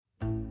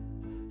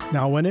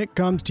Now, when it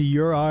comes to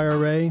your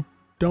IRA,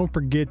 don't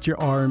forget your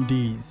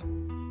RMDs.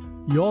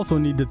 You also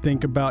need to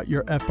think about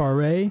your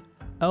FRA,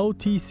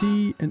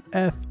 LTC, and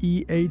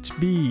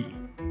FEHB.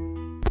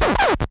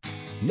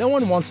 No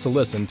one wants to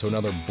listen to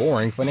another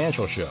boring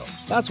financial show.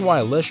 That's why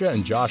Alicia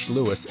and Josh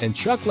Lewis and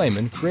Chuck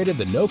Lehman created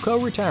the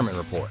NOCO Retirement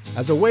Report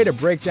as a way to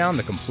break down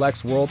the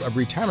complex world of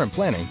retirement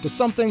planning to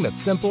something that's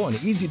simple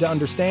and easy to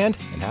understand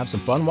and have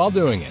some fun while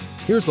doing it.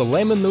 Here's the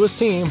Lehman Lewis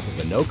team with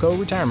the NOCO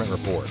Retirement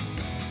Report.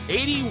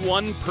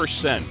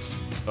 81%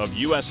 of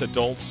U.S.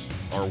 adults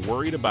are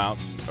worried about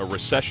a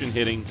recession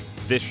hitting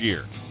this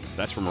year.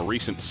 That's from a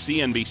recent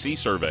CNBC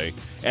survey.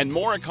 And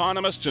more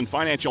economists and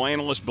financial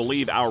analysts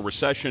believe our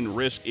recession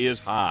risk is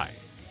high.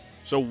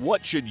 So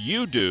what should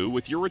you do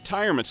with your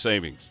retirement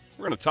savings?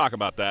 We're going to talk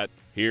about that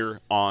here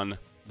on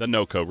the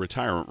NOCO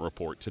Retirement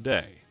Report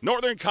today.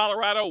 Northern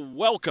Colorado,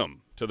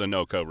 welcome to the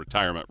NOCO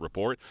Retirement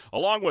Report.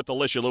 Along with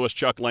Alicia Lewis,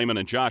 Chuck Lehman,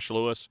 and Josh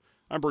Lewis,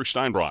 I'm Bruce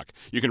Steinbrock.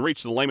 You can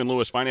reach the Lehman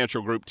Lewis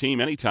Financial Group team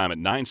anytime at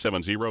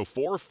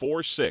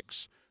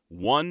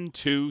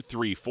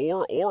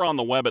 970-446-1234 or on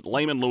the web at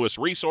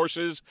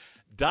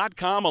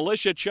LehmanLewisResources.com.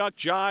 Alicia, Chuck,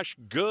 Josh,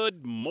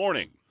 good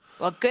morning.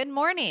 Well, good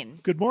morning.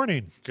 Good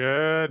morning.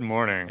 Good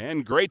morning.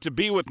 And great to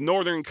be with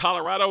Northern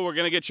Colorado. We're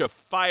going to get you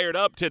fired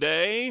up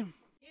today.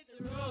 Hit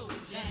the road,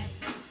 Jack.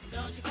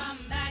 Don't you come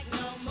back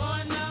no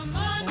more, no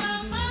more,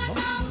 no more,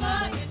 no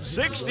more.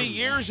 60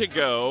 years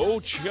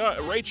ago,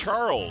 Ray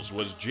Charles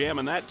was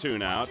jamming that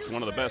tune out. It's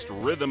one of the best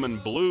rhythm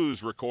and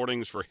blues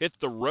recordings for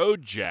Hit the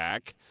Road,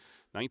 Jack,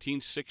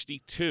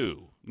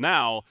 1962.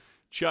 Now,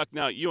 Chuck,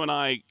 you and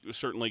I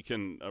certainly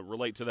can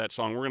relate to that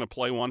song. We're going to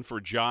play one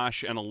for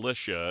Josh and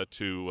Alicia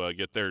to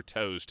get their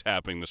toes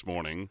tapping this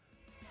morning.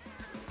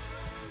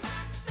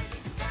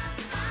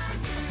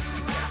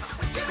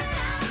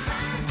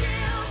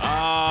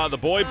 The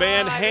boy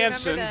band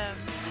Hanson.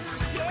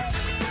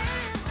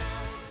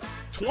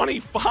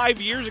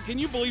 25 years, can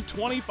you believe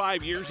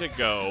 25 years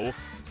ago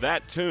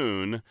that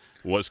tune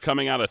was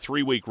coming out a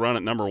 3-week run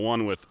at number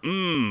one with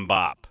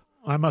Bop.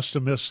 I must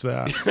have missed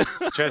that.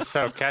 It's just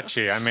so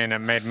catchy. I mean, it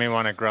made me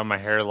want to grow my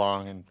hair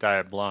long and dye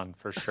it blonde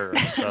for sure.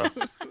 So.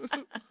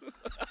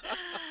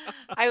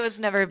 I was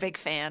never a big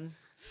fan.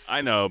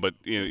 I know, but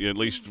at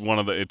least one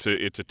of the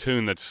it's a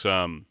tune that's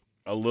a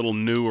little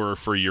newer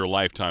for your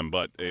lifetime.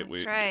 But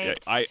That's right.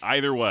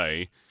 Either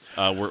way,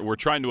 we're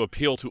trying to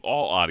appeal to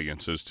all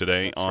audiences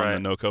today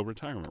on the NOCO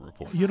Retirement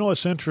Report. You know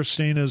what's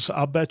interesting is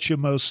I'll bet you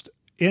most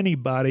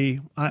ages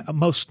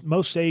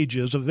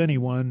of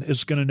anyone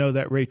is going to know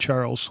that Ray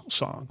Charles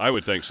song. I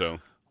would think so.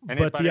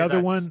 But the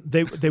other one,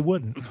 they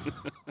wouldn't.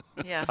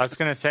 Yeah. I was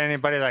going to say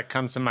anybody that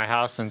comes to my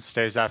house and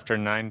stays after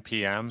 9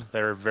 p.m.,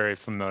 they're very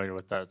familiar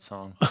with that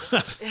song.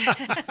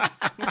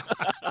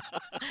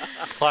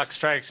 Clock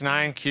strikes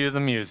 9, cue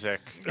the music.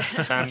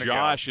 Time to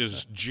Josh go.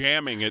 is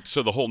jamming it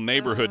so the whole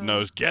neighborhood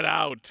knows, get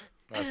out.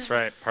 That's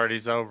right.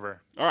 Party's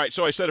over. All right,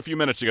 so I said a few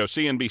minutes ago,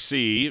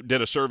 CNBC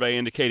did a survey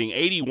indicating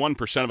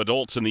 81% of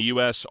adults in the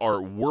U.S.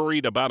 are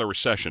worried about a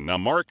recession. Now,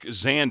 Mark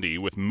Zandi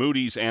with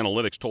Moody's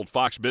Analytics told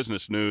Fox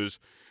Business News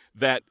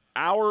that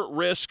our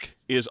risk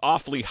is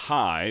awfully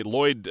high.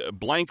 Lloyd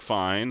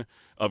Blankfein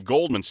of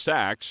Goldman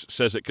Sachs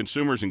says that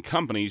consumers and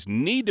companies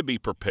need to be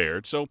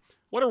prepared. So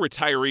what are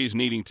retirees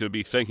needing to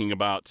be thinking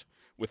about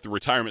with the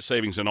retirement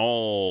savings and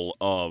all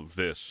of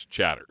this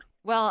chatter?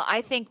 Well,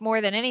 I think more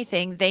than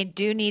anything, they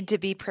do need to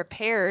be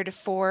prepared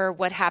for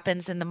what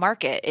happens in the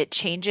market. It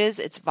changes,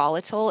 it's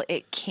volatile,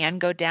 it can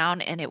go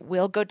down, and it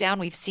will go down.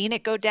 We've seen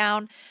it go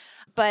down.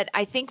 But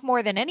I think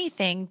more than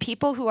anything,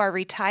 people who are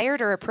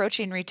retired or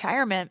approaching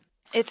retirement,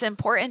 it's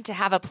important to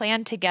have a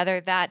plan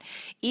together that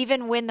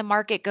even when the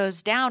market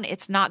goes down,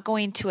 it's not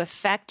going to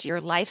affect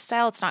your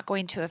lifestyle. It's not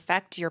going to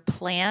affect your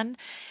plan.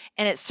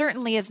 And it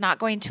certainly is not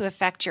going to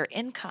affect your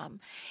income.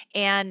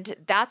 And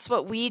that's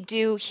what we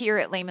do here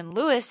at Lehman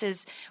Lewis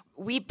is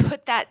we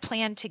put that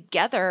plan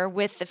together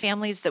with the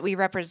families that we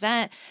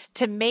represent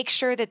to make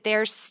sure that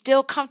they're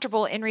still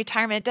comfortable in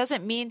retirement. It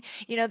doesn't mean,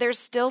 there's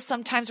still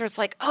some times where it's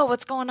like, oh,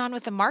 what's going on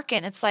with the market?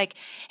 And it's like,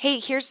 hey,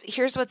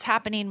 here's what's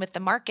happening with the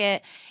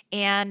market,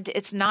 and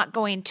it's not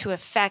going to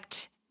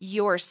affect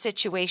your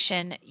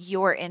situation,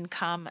 your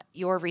income,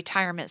 your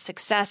retirement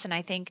success. And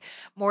I think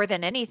more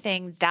than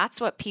anything, that's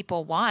what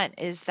people want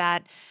is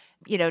that,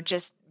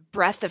 just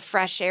breath of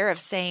fresh air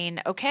of saying,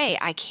 okay,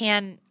 I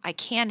can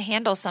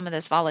handle some of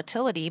this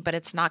volatility, but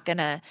it's not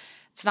gonna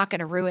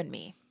ruin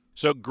me.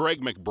 So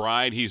Greg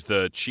McBride, he's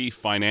the chief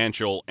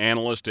financial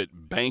analyst at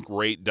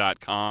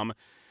Bankrate.com,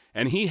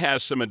 and he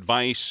has some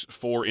advice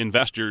for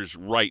investors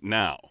right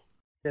now.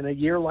 In a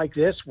year like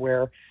this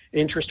where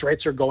interest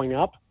rates are going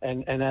up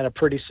and at a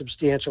pretty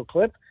substantial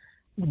clip,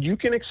 you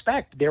can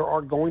expect there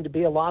are going to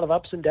be a lot of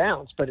ups and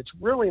downs, but it's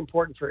really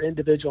important for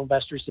individual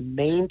investors to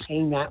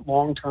maintain that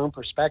long-term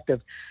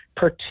perspective,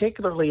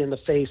 particularly in the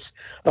face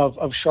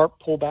of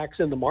sharp pullbacks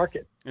in the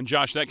market. And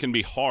Josh, that can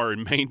be hard,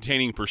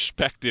 maintaining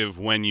perspective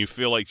when you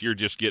feel like you're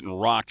just getting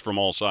rocked from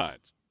all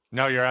sides.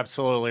 No, you're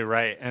absolutely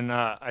right. And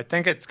I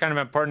think it's kind of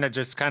important to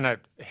just kind of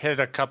hit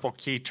a couple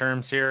key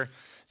terms here.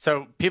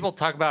 So people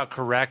talk about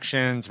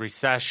corrections,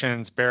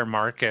 recessions, bear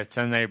markets,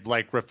 and they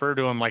like refer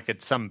to them like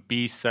it's some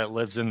beast that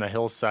lives in the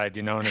hillside,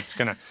 and it's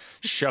going to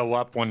show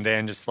up one day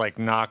and just like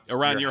knock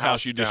Around your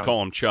house, you just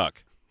call him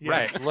Chuck. Yeah.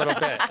 Right, a little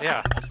bit,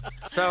 yeah.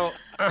 So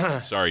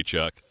Sorry,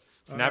 Chuck.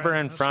 never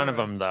in front of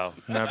them, though.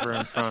 Never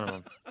in front of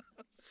them.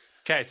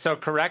 Okay, so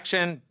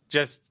correction,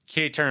 just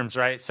key terms,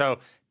 right? So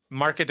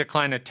market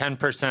decline at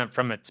 10%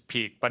 from its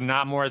peak, but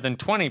not more than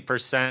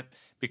 20%,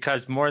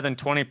 because more than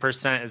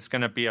 20% is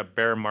going to be a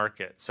bear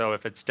market. So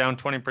if it's down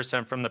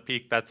 20% from the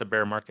peak, that's a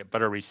bear market.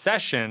 But a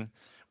recession,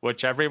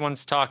 which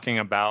everyone's talking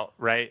about,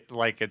 right?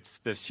 Like it's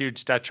this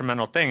huge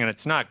detrimental thing, and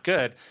it's not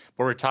good,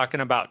 but we're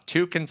talking about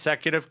 2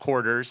 consecutive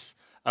quarters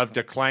of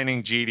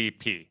declining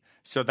GDP.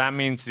 So that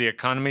means the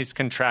economy's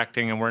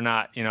contracting and we're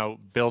not,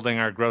 building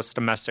our gross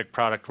domestic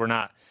product. We're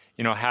not,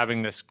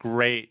 having this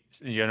great,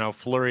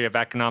 flurry of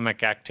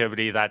economic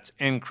activity that's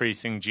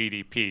increasing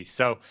GDP.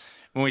 So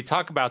when we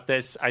talk about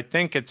this, I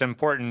think it's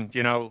important,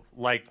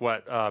 like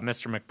what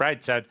Mr.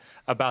 McBride said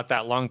about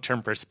that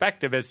long-term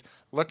perspective is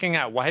looking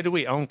at why do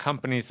we own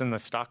companies in the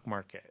stock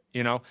market?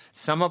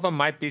 Some of them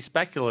might be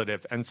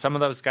speculative, and some of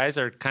those guys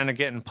are kind of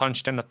getting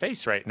punched in the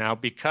face right now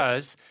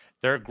because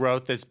their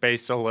growth is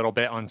based a little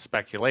bit on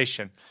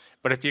speculation.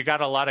 But if you got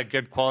a lot of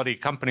good quality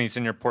companies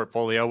in your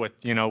portfolio with,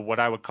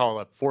 what I would call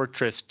a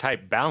fortress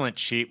type balance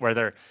sheet where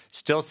they're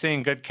still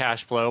seeing good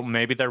cash flow,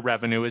 maybe their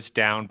revenue is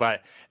down,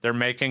 but they're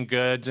making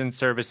goods and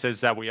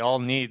services that we all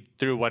need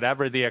through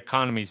whatever the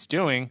economy's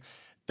doing,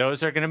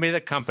 those are going to be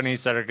the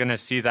companies that are going to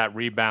see that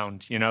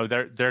rebound.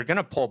 They're going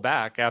to pull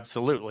back,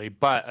 absolutely.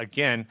 But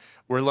again,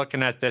 we're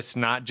looking at this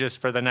not just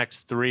for the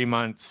next 3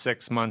 months,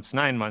 6 months,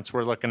 9 months.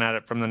 We're looking at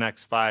it from the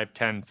next 5,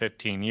 10,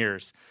 15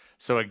 years.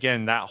 So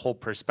again, that whole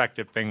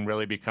perspective thing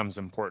really becomes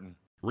important.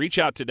 Reach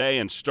out today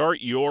and start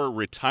your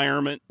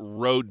retirement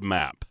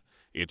roadmap.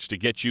 It's to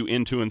get you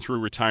into and through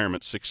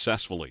retirement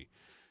successfully.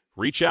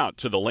 Reach out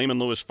to the Lehman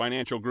Lewis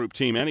Financial Group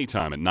team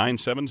anytime at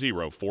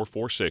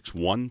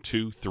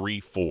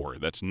 970-446-1234.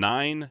 That's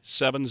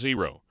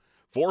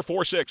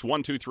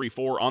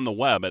 970-446-1234 on the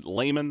web at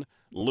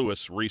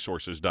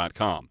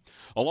lehmanlewisresources.com.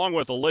 Along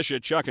with Alicia,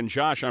 Chuck, and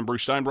Josh, I'm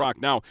Bruce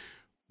Steinbrock. Now,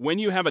 when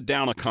you have a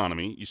down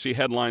economy, you see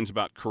headlines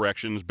about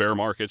corrections, bear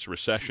markets,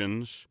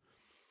 recessions.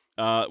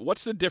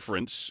 What's the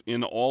difference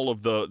in all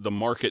of the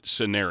market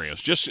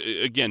scenarios? Just,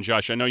 again,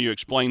 Josh, I know you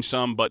explained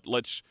some, but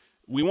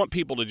we want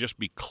people to just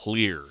be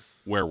clear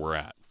where we're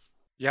at.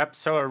 Yep.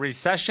 So a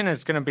recession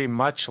is going to be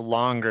much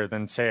longer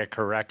than, say, a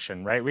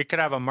correction, right? We could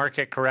have a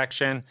market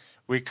correction.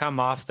 We come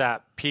off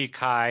that peak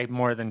high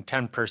more than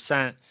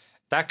 10%.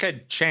 That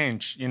could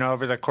change,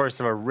 over the course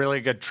of a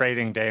really good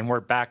trading day, and we're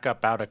back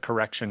up out of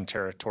correction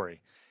territory.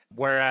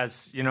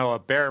 Whereas, a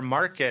bear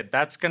market,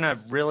 that's going to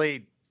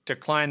really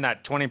decline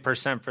that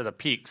 20% for the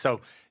peak.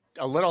 So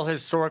a little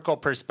historical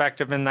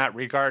perspective in that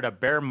regard, a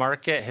bear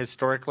market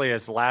historically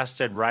has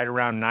lasted right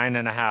around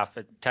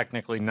 9.5,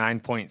 technically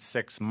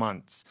 9.6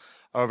 months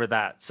over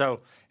that. So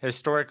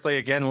historically,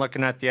 again,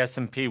 looking at the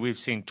S&P, we've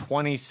seen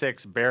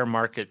 26 bear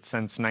markets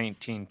since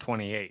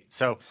 1928.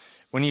 So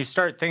when you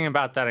start thinking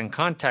about that in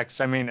context,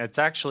 it's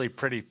actually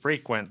pretty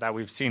frequent that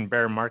we've seen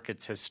bear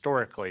markets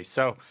historically.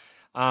 So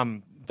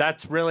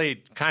that's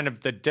really kind of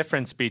the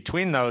difference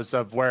between those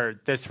of where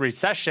this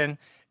recession,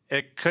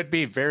 it could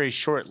be very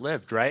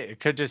short-lived, right? It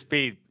could just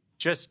be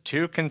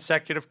 2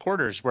 consecutive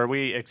quarters where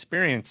we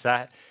experience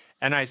that.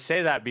 And I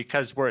say that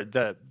because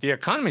the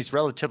economy is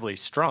relatively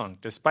strong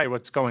despite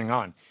what's going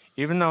on.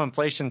 Even though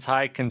inflation's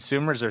high,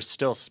 consumers are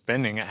still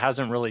spending. It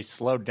hasn't really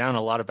slowed down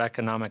a lot of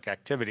economic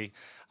activity.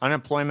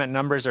 Unemployment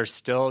numbers are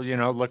still,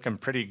 looking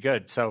pretty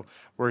good. So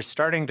we're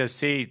starting to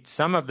see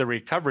some of the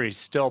recovery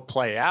still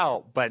play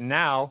out. But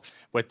now,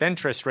 with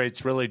interest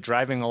rates really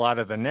driving a lot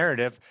of the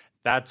narrative,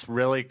 that's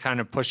really kind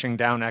of pushing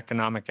down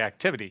economic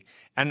activity.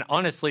 And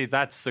honestly,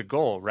 that's the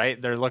goal,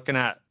 right? They're looking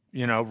at,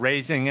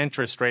 raising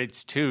interest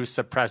rates to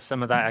suppress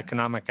some of that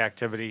economic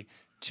activity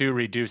to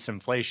reduce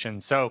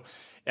inflation. So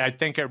I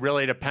think it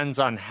really depends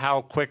on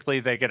how quickly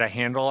they get a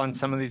handle on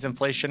some of these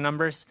inflation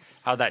numbers,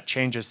 how that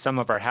changes some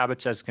of our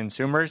habits as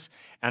consumers,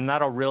 and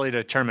that'll really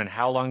determine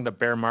how long the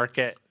bear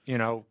market,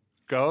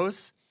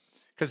 goes.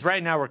 Because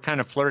right now we're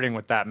kind of flirting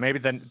with that. Maybe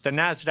the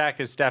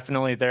NASDAQ is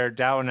definitely there.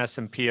 Dow and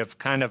S&P have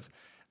kind of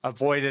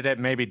avoided it,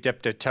 maybe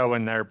dipped a toe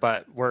in there,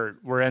 but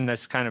we're in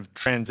this kind of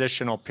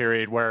transitional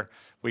period where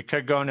we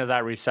could go into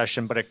that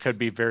recession, but it could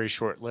be very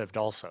short-lived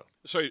also.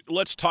 So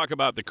let's talk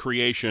about the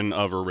creation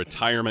of a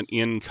retirement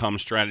income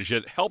strategy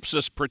that helps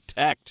us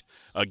protect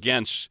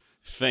against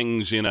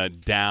things in a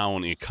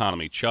down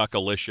economy. Chuck,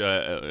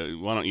 Alicia,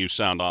 why don't you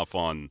sound off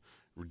on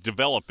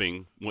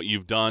developing what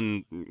you've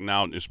done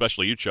now,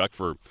 especially you, Chuck,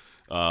 for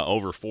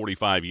over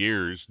 45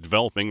 years,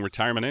 developing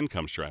retirement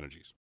income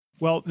strategies?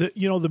 Well,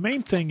 the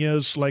main thing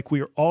is, like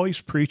we're always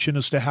preaching,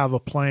 is to have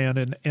a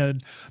plan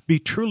and be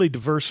truly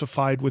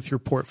diversified with your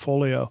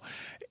portfolio.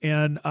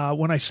 And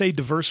when I say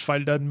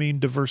diversified, it doesn't mean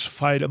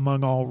diversified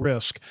among all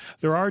risk.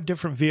 There are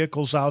different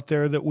vehicles out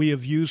there that we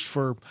have used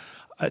for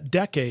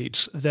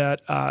decades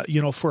that,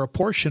 for a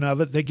portion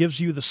of it, that gives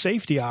you the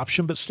safety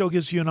option, but still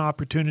gives you an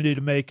opportunity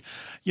to make,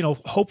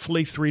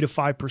 hopefully 3 to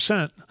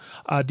 5%,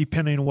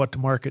 depending on what the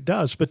market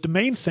does. But the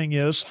main thing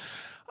is,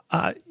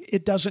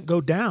 it doesn't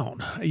go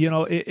down.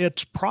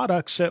 It's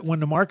products that when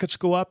the markets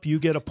go up, you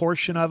get a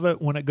portion of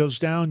it. When it goes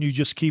down, you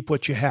just keep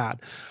what you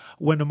had.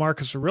 When the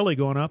markets are really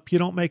going up, you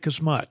don't make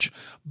as much.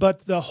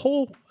 But the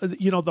whole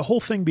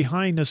thing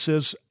behind this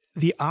is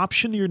the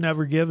option you're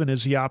never given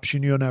is the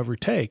option you'll never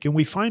take. And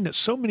we find that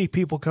so many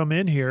people come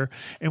in here,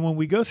 and when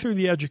we go through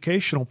the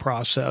educational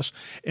process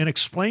and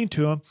explain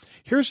to them,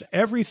 here's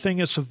everything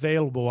that's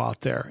available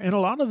out there. And a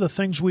lot of the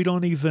things we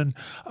don't even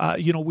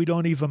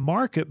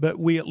market, but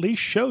we at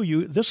least show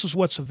you this is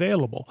what's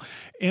available.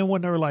 And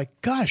when they're like,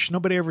 gosh,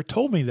 nobody ever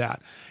told me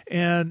that.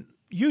 And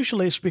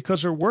usually it's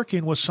because they're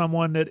working with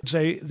someone that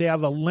they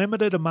have a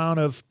limited amount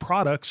of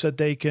products that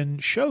they can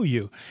show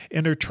you,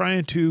 and they're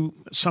trying to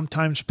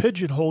sometimes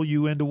pigeonhole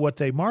you into what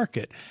they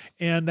market.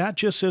 And that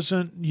just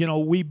isn't,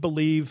 we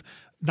believe,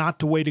 not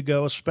the way to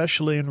go,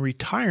 especially in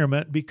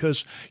retirement,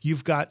 because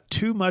you've got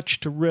too much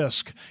to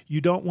risk.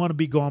 You don't want to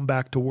be going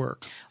back to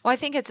work. Well, I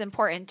think it's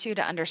important, too,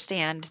 to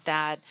understand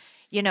that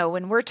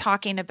when we're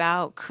talking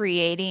about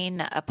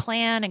creating a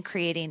plan and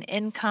creating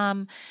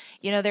income,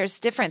 there's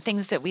different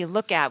things that we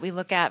look at. We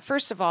look at,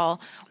 first of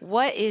all,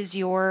 what is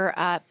your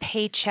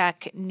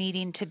paycheck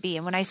needing to be?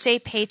 And when I say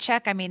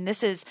paycheck, I mean,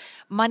 this is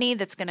money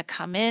that's going to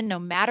come in no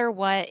matter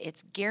what.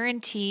 It's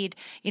guaranteed.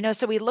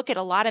 So we look at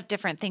a lot of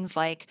different things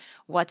like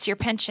what's your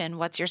pension,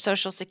 what's your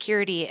Social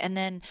Security, and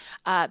then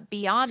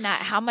beyond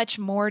that, how much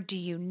more do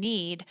you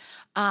need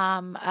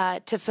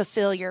to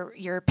fulfill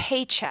your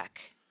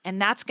paycheck? And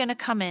that's going to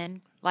come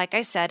in, like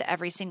I said,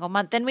 every single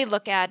month. Then we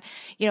look at,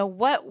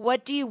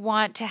 what do you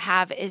want to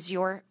have as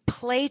your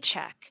play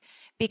check?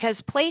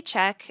 Because play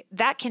check,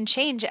 that can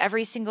change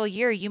every single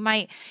year. You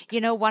might,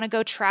 want to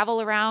go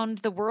travel around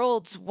the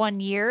world one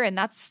year, and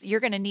you're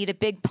going to need a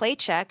big play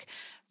check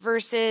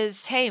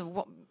versus, hey,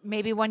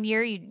 maybe one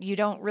year you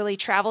don't really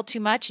travel too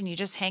much and you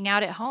just hang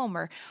out at home,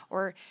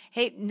 or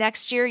hey,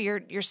 next year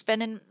you're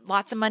spending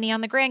lots of money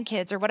on the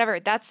grandkids or whatever.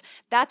 That's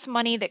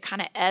money that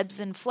kind of ebbs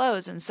and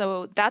flows. And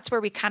so that's where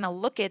we kind of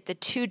look at the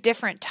two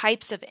different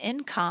types of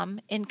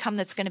income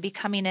that's going to be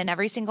coming in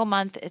every single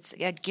month. It's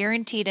a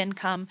guaranteed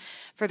income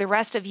for the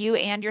rest of you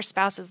and your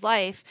spouse's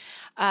life.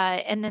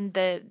 And then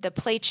the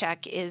play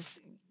check is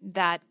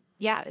that,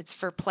 yeah, it's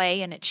for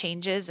play and it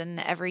changes, and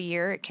every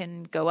year it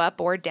can go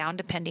up or down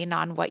depending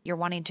on what you're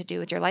wanting to do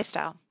with your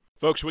lifestyle.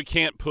 Folks, we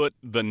can't put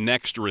the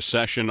next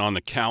recession on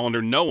the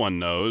calendar. No one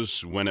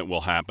knows when it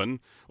will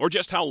happen or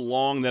just how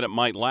long that it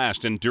might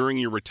last. And during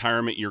your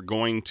retirement, you're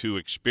going to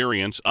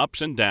experience ups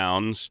and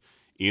downs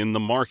in the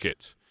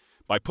market.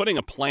 By putting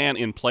a plan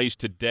in place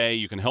today,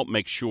 you can help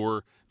make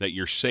sure that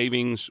your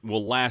savings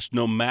will last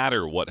no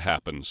matter what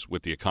happens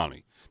with the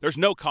economy. There's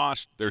no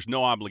cost, there's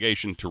no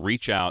obligation to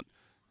reach out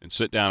and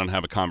sit down and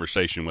have a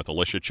conversation with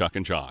Alicia, Chuck,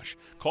 and Josh.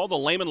 Call the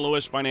Lehman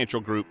Lewis Financial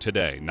Group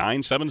today,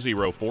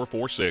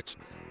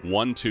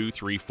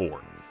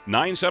 970-446-1234.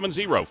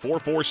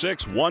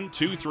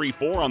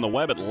 970-446-1234 on the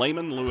web at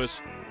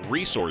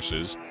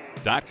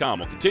LehmanLewisResources.com.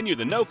 We'll continue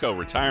the NOCO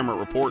Retirement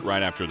Report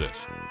right after this.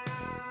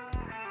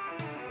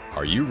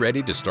 Are you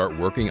ready to start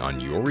working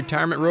on your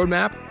retirement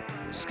roadmap?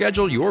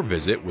 Schedule your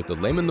visit with the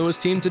Lehman Lewis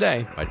team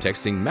today by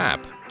texting MAP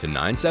to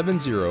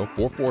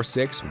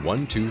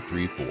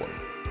 970-446-1234.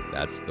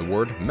 That's the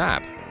word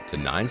MAP to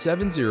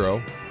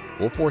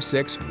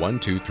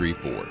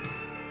 970-446-1234.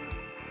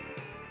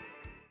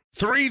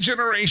 3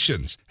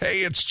 generations.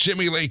 Hey, it's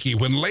Jimmy Lakey.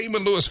 When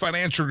Lehman Lewis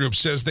Financial Group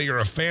says they are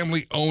a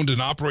family-owned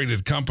and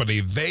operated company,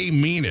 they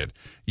mean it.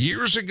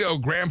 Years ago,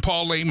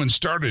 Grandpa Lehman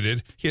started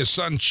it. His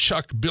son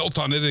Chuck built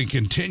on it and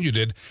continued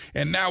it.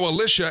 And now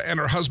Alicia and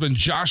her husband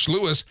Josh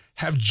Lewis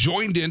have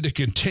joined in to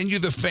continue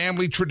the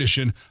family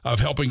tradition of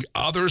helping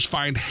others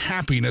find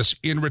happiness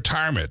in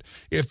retirement.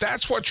 If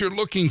that's what you're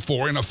looking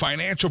for in a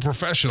financial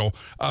professional,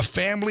 a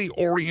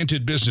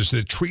family-oriented business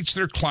that treats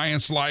their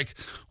clients like,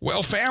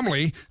 well,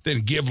 family, then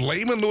give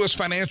Lehman Lewis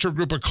Financial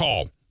Group a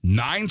call.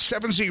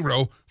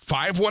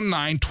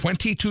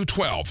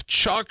 970-519-2212.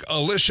 Chuck,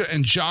 Alicia,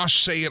 and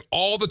Josh say it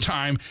all the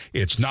time.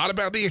 It's not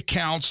about the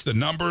accounts, the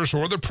numbers,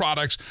 or the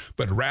products,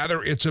 but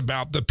rather it's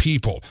about the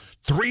people.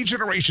 3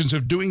 generations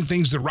of doing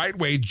things the right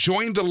way.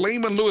 Join the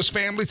Lehman Lewis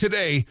family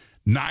today.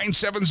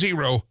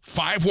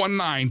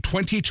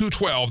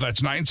 970-519-2212.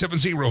 That's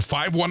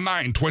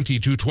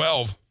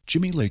 970-519-2212.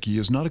 Jimmy Lakey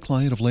is not a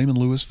client of Lehman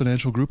Lewis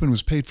Financial Group and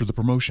was paid for the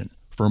promotion.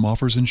 Firm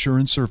offers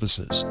insurance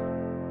services.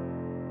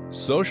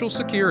 Social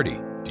Security.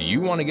 Do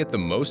you want to get the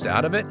most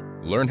out of it?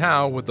 Learn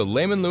how with the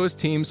Lehman Lewis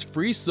team's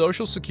free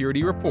Social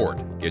Security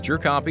report. Get your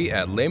copy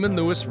at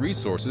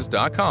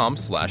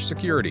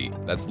LehmanLewisResources.com/security.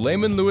 That's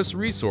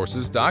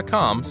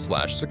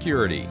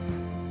LehmanLewisResources.com/security.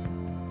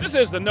 This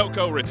is the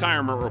NOCO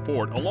Retirement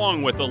Report,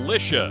 along with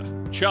Alicia,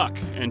 Chuck,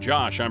 and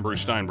Josh. I'm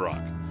Bruce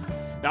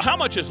Steinbrock. Now, how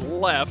much is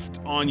left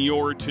on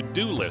your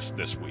to-do list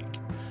this week?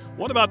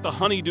 What about the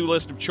honey-do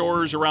list of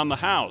chores around the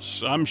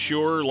house? I'm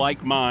sure,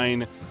 like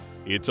mine,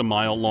 it's a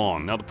mile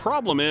long. Now, the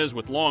problem is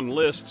with long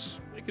lists,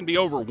 it can be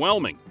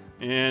overwhelming,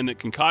 and it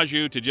can cause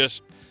you to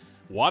just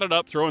wad it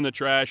up, throw in the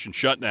trash, and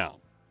shut down.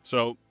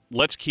 So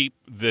let's keep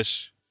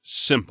this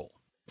simple.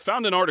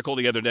 Found an article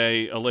the other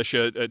day,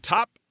 Alicia,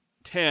 top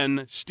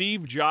 10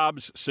 Steve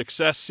Jobs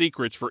success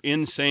secrets for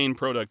insane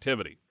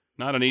productivity.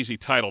 Not an easy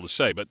title to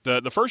say, but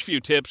the first few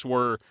tips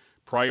were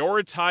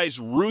prioritize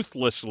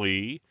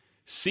ruthlessly,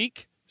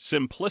 seek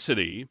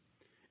simplicity,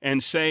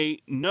 and say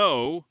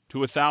no to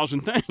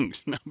 1,000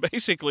 things. Now,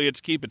 basically,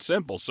 it's keep it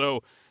simple.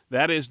 So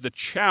that is the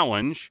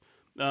challenge.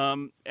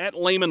 At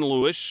Lehman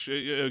Lewis,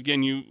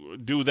 again, you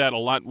do that a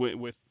lot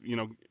with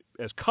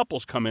as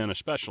couples come in,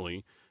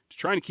 especially, to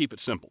trying to keep it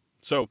simple.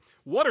 So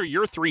what are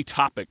your 3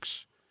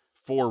 topics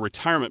for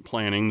retirement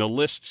planning, the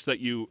lists that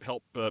you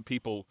help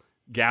people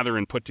gather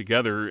and put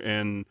together?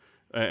 And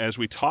as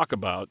we talk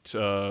about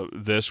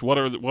this, what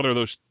are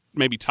those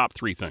maybe top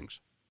 3 things?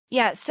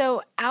 Yeah,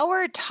 so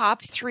our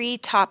top 3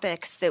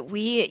 topics that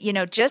we,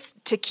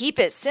 just to keep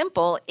it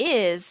simple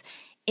is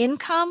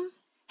income,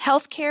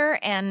 healthcare,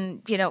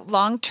 and,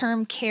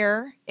 long-term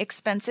care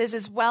expenses,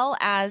 as well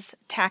as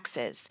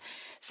taxes.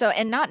 So,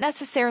 and not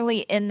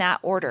necessarily in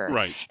that order.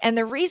 Right. And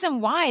the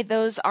reason why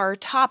those are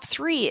top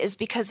 3 is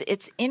because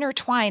it's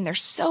intertwined. They're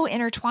so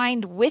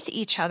intertwined with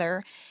each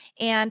other.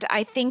 And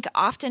I think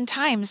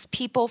oftentimes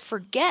people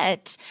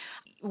forget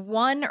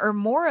one or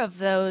more of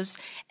those.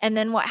 And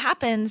then what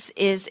happens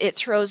is it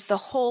throws the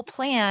whole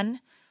plan,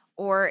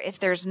 or if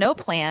there's no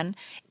plan,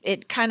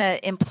 it kind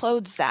of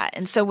implodes that.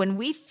 And so when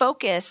we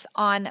focus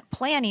on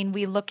planning,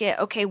 we look at,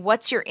 okay,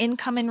 what's your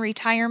income in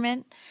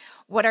retirement?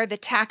 What are the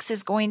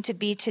taxes going to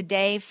be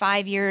today,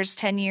 5 years,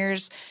 10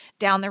 years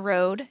down the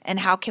road? And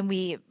how can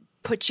we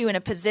put you in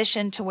a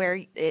position to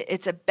where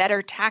it's a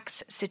better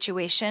tax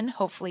situation,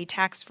 hopefully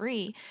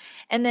tax-free?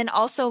 And then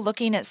also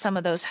looking at some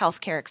of those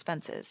healthcare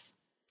expenses.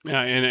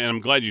 Yeah, and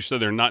I'm glad you said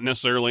they're not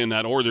necessarily in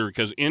that order,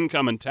 because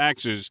income and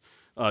taxes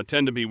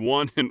tend to be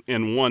 1 and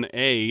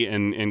 1A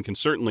and can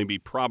certainly be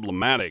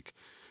problematic.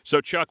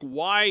 So, Chuck,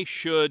 why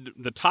should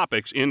the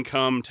topics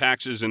income,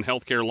 taxes, and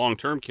healthcare,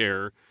 long-term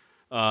care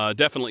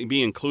definitely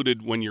be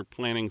included when you're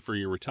planning for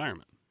your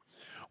retirement?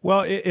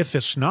 Well, if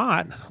it's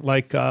not,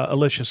 like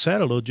Alicia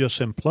said, it'll just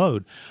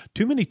implode.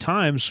 Too many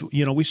times,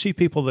 we see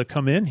people that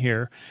come in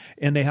here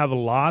and they have a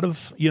lot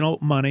of,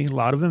 money, a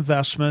lot of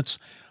investments,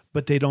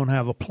 but they don't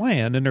have a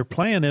plan. And their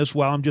plan is,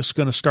 well, I'm just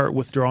going to start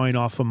withdrawing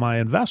off of my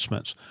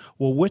investments.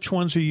 Well, which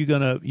ones are you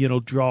going to,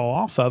 draw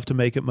off of to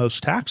make it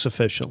most tax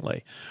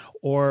efficiently?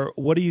 Or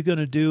what are you going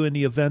to do in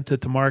the event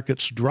that the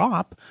markets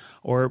drop?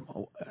 Or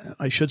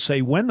I should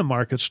say, when the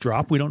markets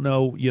drop, we don't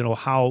know,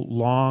 how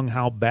long,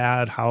 how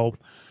bad, how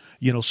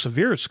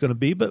severe it's going to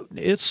be, but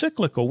it's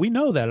cyclical. We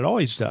know that. It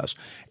always does.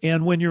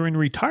 And when you're in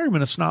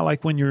retirement, it's not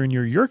like when you're in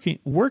your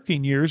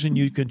working years and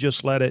you can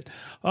just let it,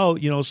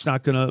 it's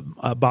not going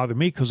to bother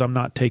me because I'm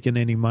not taking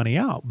any money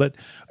out. But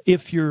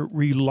if you're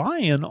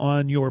relying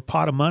on your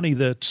pot of money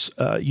that's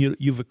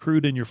you've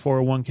accrued in your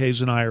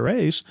 401ks and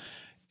IRAs,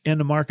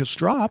 and the markets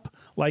drop,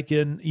 like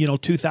in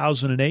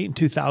 2008 and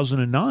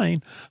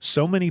 2009,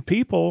 so many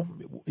people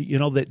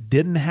that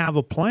didn't have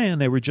a plan,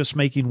 they were just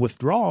making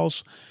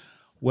withdrawals.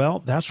 Well,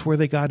 that's where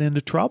they got into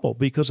trouble,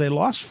 because they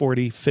lost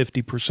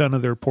 40-50%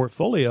 of their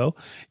portfolio,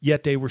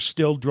 yet they were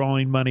still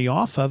drawing money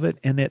off of it,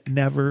 and it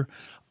never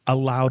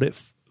allowed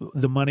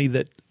the money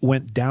that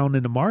went down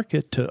in the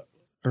market to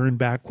earn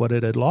back what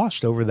it had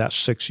lost over that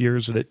 6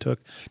 years that it took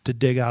to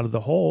dig out of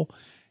the hole.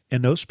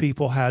 And those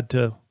people had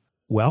to,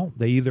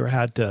 they either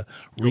had to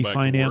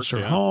refinance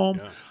their home.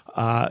 Yeah.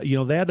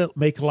 They had to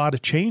make a lot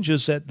of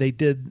changes that they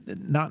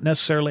did not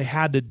necessarily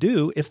had to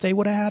do if they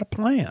would have had a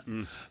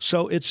plan.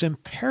 So it's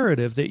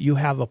imperative that you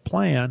have a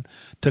plan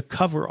to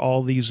cover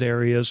all these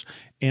areas.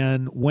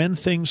 And when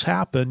things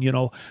happen,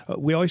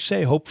 we always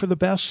say hope for the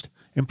best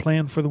and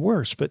plan for the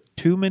worst. But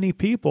too many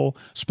people,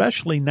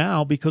 especially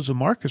now because the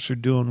markets are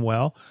doing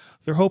well,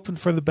 they're hoping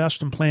for the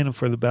best and planning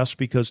for the best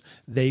because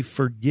they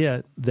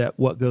forget that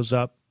what goes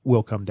up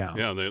will come down.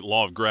 Yeah, the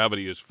law of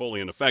gravity is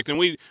fully in effect. And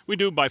we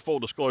do, by full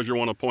disclosure,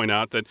 want to point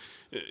out that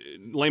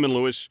Lehman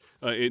Lewis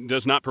it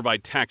does not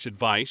provide tax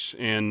advice,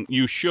 and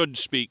you should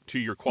speak to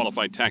your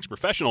qualified tax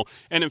professional.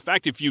 And in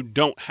fact, if you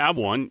don't have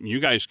one, you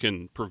guys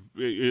can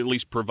at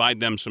least provide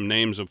them some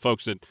names of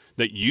folks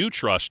that you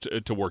trust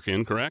to work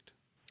in, correct?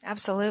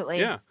 Absolutely.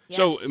 Yeah. Yes.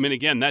 So, I mean,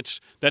 again, that's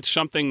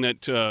something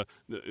that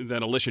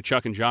that Alicia,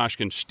 Chuck, and Josh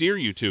can steer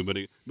you to.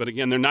 But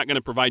again, they're not going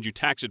to provide you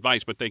tax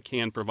advice, but they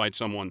can provide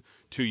someone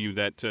to you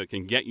that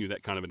can get you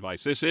that kind of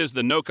advice. This is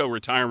the NOCO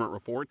Retirement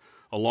Report,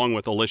 along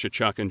with Alicia,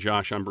 Chuck, and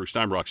Josh. I'm Bruce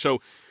Steinbrock. So,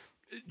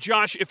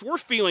 Josh, if we're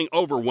feeling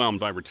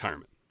overwhelmed by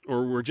retirement,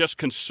 or we're just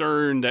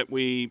concerned that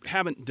we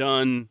haven't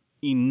done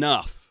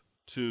enough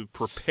to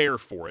prepare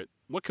for it,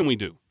 what can we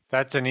do?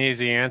 That's an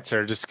easy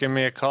answer. Just give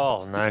me a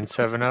call,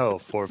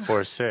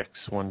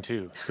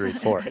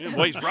 970-446-1234.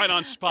 Well, he's right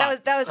on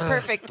spot. That was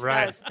perfect.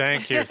 Right.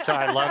 Thank you. So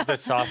I love the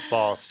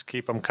softballs.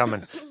 Keep them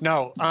coming.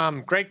 No,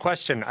 great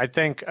question. I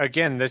think,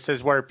 again, this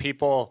is where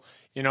people,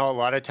 a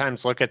lot of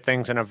times look at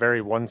things in a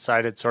very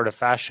one-sided sort of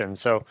fashion.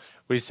 So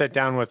we sit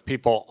down with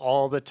people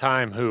all the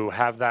time who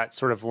have that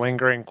sort of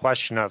lingering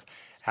question of,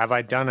 have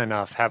I done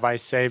enough? Have I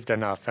saved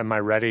enough? Am I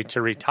ready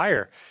to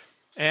retire?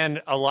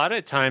 And a lot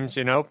of times,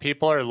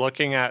 people are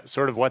looking at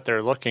sort of what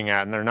they're looking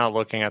at, and they're not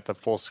looking at the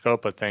full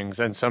scope of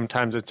things. And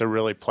sometimes it's a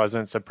really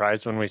pleasant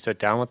surprise when we sit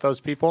down with those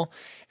people.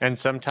 And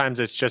sometimes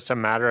it's just a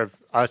matter of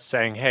us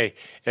saying, hey,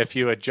 if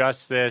you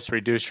adjust this,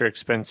 reduce your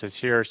expenses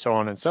here, so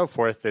on and so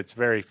forth, it's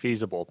very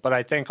feasible. But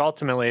I think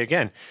ultimately,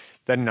 again,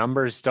 the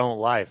numbers don't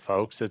lie,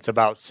 folks. It's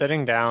about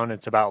sitting down.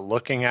 It's about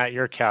looking at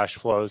your cash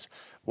flows.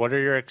 What are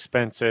your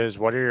expenses?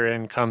 What are your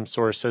income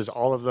sources?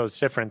 All of those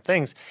different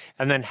things.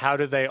 And then how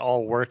do they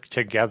all work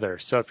together?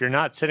 So if you're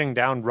not sitting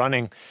down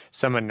running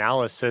some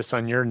analysis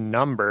on your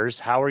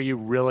numbers, how are you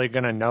really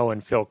going to know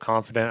and feel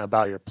confident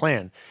about your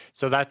plan?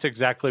 So that's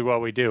exactly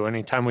what we do.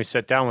 Anytime we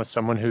sit down with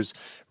someone who's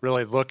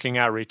really looking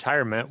at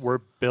retirement, we're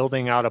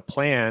building out a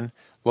plan,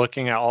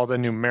 looking at all the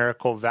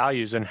numerical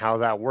values and how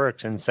that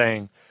works and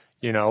saying,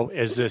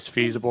 is this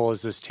feasible?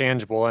 Is this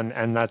tangible?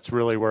 And that's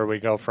really where we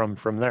go from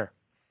there.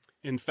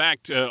 In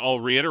fact, I'll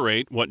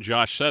reiterate what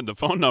Josh said. The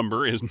phone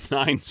number is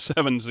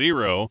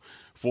 970-446-1234,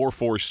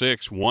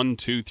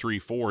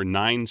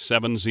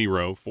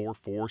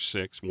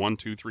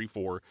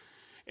 970-446-1234,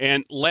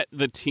 and let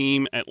the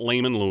team at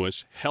Lehman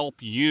Lewis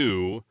help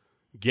you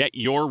get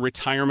your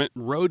retirement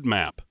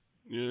roadmap.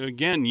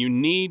 Again, you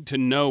need to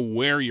know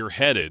where you're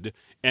headed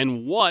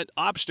and what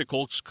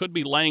obstacles could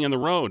be laying in the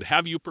road.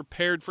 Have you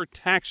prepared for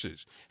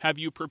taxes? Have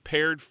you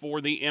prepared for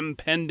the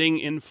impending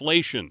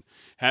inflation?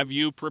 Have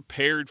you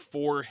prepared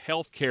for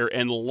health care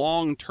and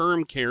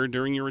long-term care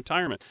during your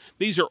retirement?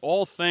 These are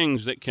all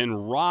things that can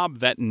rob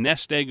that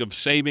nest egg of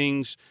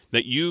savings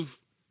that you've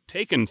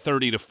taken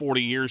 30 to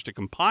 40 years to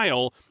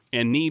compile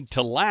and need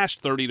to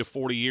last 30 to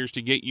 40 years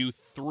to get you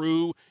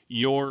through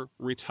your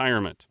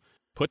retirement.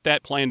 Put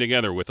that plan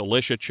together with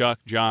Alicia, Chuck,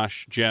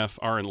 Josh, Jeff,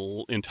 our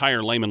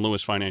entire Lehman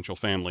Lewis financial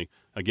family.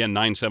 Again,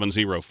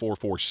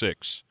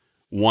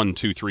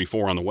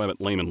 970-446-1234 on the web at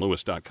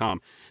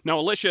lehmanlewis.com. Now,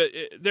 Alicia,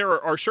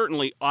 there are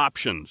certainly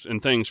options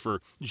and things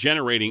for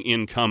generating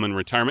income in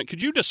retirement.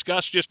 Could you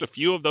discuss just a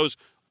few of those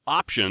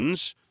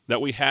options that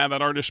we have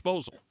at our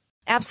disposal?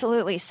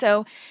 Absolutely.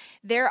 So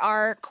there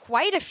are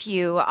quite a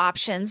few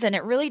options, and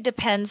it really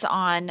depends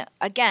on,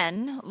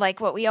 again, like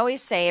what we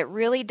always say, it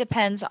really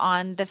depends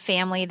on the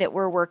family that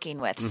we're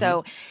working with. Mm-hmm.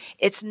 So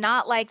it's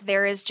not like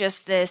there is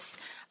just this,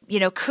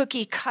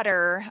 cookie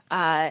cutter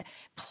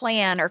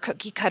plan or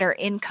cookie cutter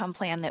income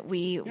plan that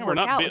we work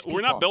out with people.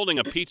 We're not building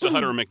a Pizza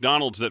Hut or a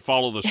McDonald's that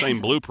follow the same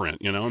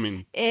blueprint,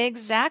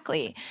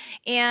 Exactly.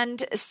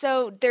 And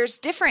so there's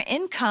different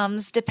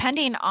incomes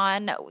depending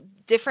on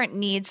different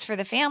needs for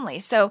the family.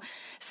 So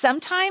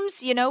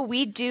sometimes,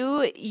 we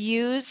do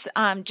use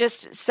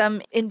just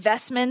some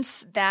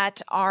investments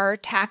that are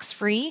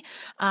tax-free,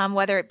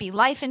 whether it be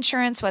life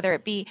insurance, whether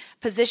it be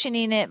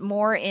positioning it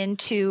more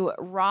into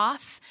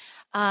Roth.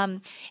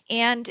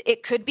 And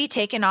it could be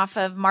taken off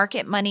of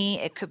market money.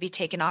 It could be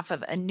taken off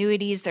of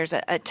annuities. There's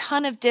a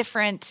ton of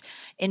different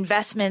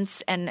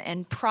investments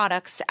and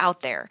products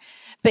out there.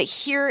 But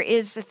here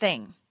is the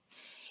thing.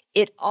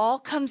 It all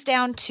comes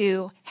down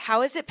to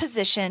how is it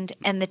positioned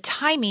and the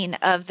timing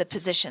of the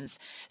positions.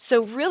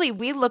 So really,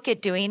 we look at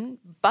doing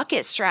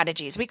bucket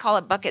strategies. We call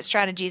it bucket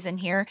strategies in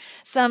here.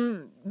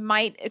 Some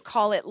might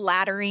call it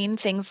laddering,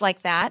 things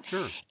like that.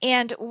 Sure.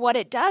 And what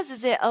it does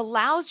is it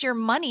allows your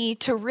money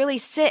to really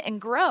sit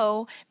and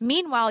grow.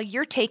 Meanwhile,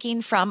 you're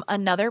taking from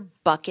another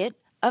bucket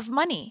of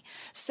money.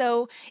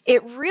 So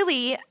it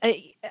really,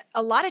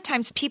 a lot of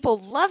times people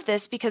love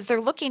this because they're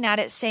looking at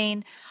it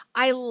saying,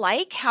 I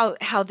like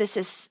how this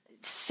is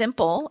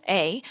simple,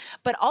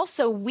 but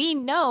also we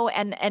know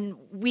and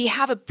we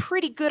have a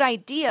pretty good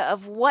idea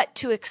of what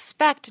to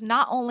expect,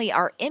 not only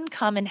our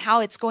income and how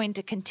it's going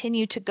to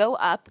continue to go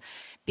up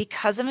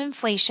because of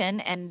inflation,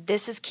 and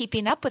this is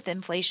keeping up with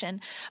inflation,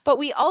 but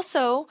we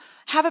also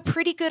have a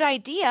pretty good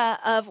idea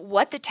of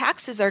what the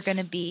taxes are going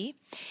to be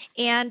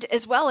and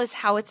as well as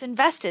how it's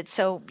invested.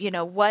 So,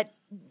 what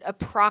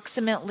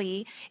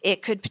approximately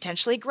it could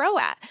potentially grow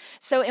at.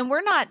 So, and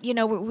we're not,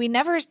 we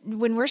never,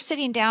 when we're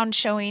sitting down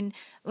showing,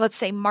 let's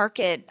say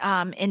market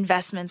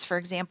investments, for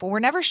example, we're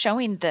never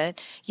showing the,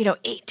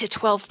 8 to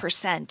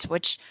 12%,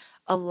 which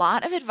a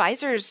lot of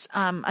advisors,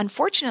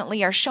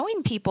 unfortunately, are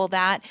showing people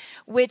that,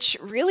 which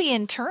really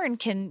in turn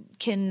can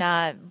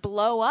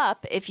blow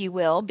up, if you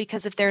will,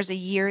 because if there's a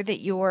year that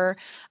you've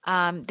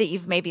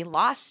maybe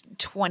lost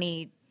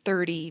 20,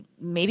 30,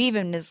 maybe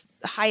even as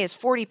high as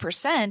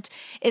 40%,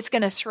 it's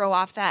going to throw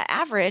off that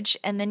average,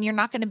 and then you're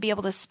not going to be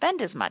able to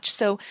spend as much.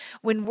 So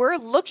when we're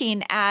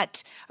looking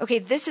at, okay,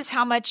 this is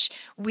how much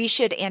we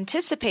should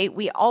anticipate,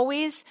 we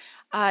always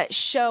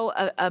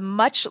show a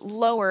much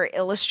lower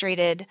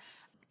illustrated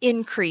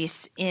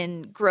increase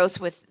in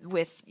growth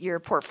with your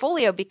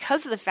portfolio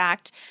because of the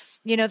fact,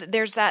 that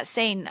there's that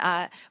saying,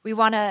 we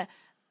want to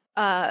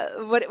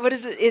what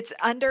is it? It's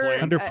under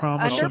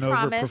promise and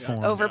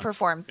overperform.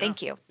 Overperform.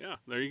 Thank you. Yeah,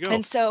 there you go.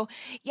 And so,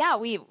 yeah,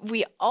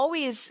 we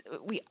always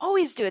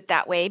do it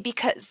that way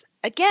because,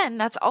 again,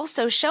 that's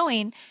also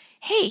showing,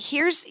 hey,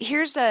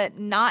 here's a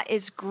not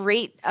as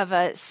great of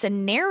a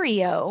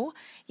scenario.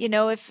 You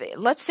know, if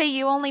let's say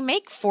you only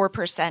make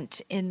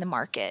 4% in the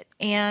market,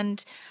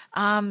 and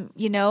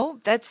you know,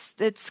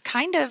 that's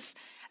kind of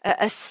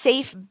a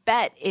safe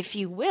bet, if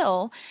you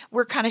will.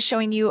 We're kind of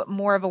showing you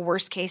more of a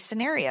worst case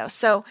scenario.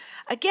 So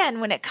again,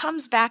 when it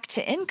comes back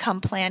to income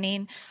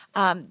planning,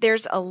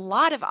 there's a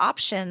lot of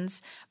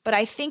options, but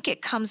I think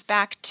it comes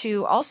back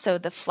to also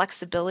the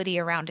flexibility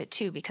around it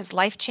too, because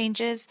life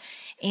changes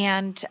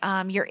and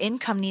your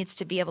income needs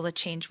to be able to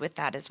change with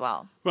that as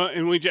well. Well,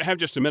 and we have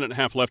just a minute and a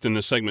half left in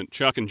this segment.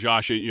 Chuck and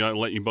Josh, I'll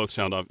let you both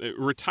sound off.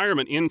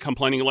 Retirement income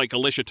planning, like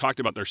Alicia talked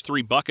about, there's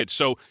 3 buckets.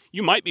 So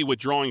you might be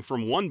withdrawing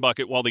from one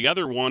bucket while the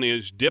other one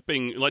is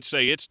dipping. Let's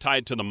say it's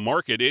tied to the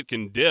market. It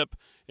can dip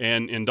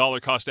and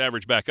dollar cost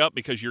average back up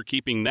because you're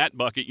keeping that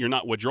bucket. You're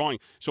not withdrawing.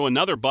 So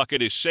another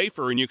bucket is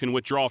safer and you can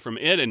withdraw from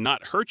it and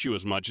not hurt you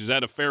as much. Is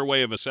that a fair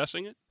way of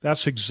assessing it?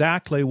 That's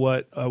exactly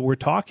what we're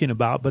talking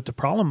about. But the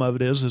problem of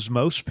it is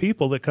most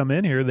people that come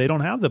in here, they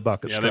don't have the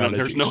bucket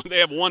strategies. They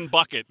have one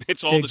bucket.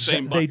 It's all the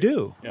same bucket. They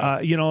do. Yeah.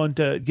 And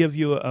to give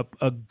you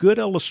a good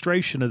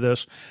illustration of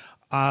this,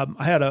 I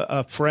had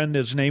a friend,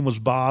 his name was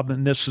Bob,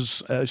 and this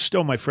is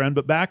still my friend,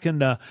 but back in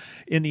the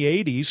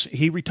 80s,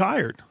 he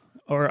retired.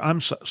 Or I'm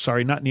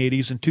sorry, not in the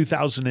 80s. In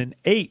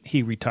 2008,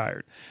 he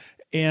retired.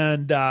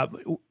 And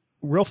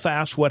real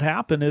fast, what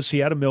happened is he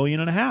had $1.5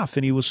 million,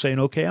 and he was saying,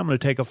 okay, I'm going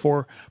to take a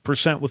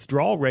 4%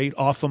 withdrawal rate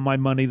off of my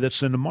money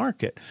that's in the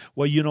market.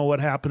 Well, you know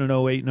what happened in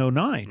 08 and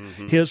 09.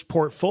 Mm-hmm. His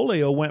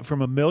portfolio went from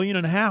 $1.5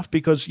 million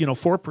because,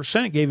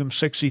 4% gave him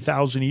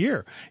 $60,000 a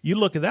year. You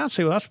look at that and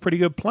say, well, that's a pretty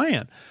good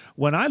plan.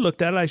 When I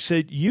looked at it, I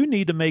said, you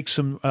need to make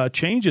some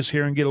changes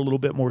here and get a little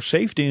bit more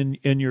safety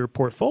in your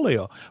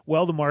portfolio.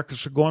 Well, the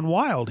markets are going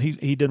wild.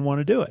 He didn't want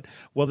to do it.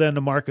 Well, then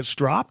the markets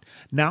dropped.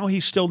 Now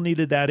he still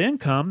needed that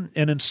income,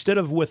 and instead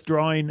of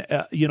withdrawing,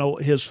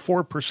 his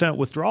 4%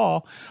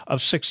 withdrawal of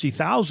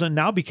 $60,000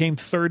 now became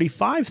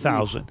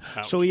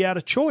 $35,000. So he had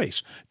a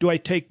choice. Do I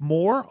take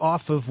more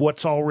off of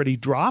what's already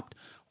dropped,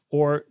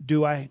 or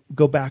do I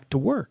go back to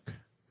work?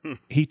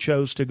 He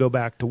chose to go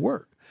back to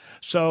work.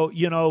 So,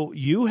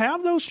 you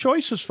have those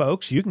choices,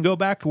 folks. You can go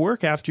back to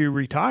work after you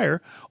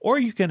retire, or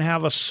you can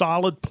have a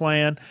solid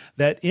plan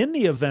that in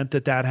the event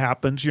that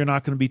happens, you're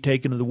not going to be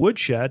taken to the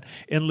woodshed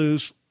and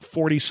lose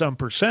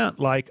 40-some%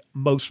 like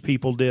most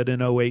people did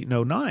in 08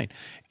 and 09.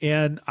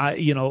 And,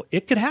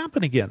 it could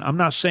happen again. I'm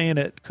not saying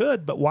it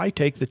could, but why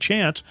take the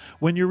chance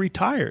when you're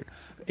retired?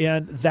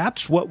 And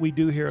that's what we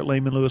do here at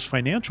Lehman Lewis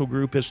Financial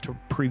Group, is to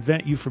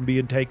prevent you from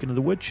being taken to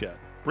the woodshed.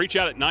 Reach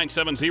out at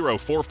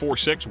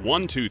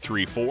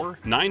 970-446-1234,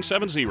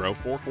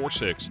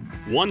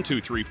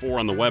 970-446-1234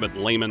 on the web at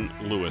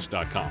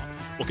lehmanlewis.com.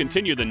 We'll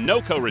continue the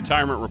NOCO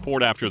Retirement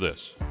Report after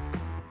this.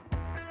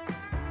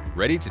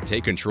 Ready to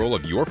take control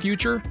of your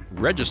future?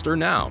 Register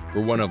now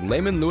for one of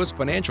Lehman Lewis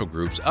Financial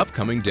Group's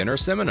upcoming dinner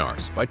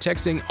seminars by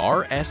texting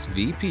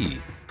RSVP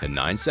to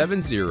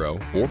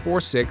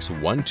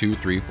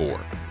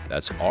 970-446-1234.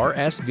 That's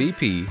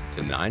RSVP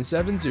to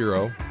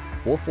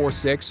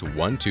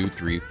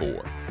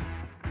 970-446-1234.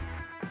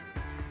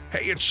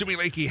 Hey, it's Jimmy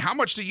Lakey. How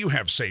much do you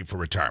have saved for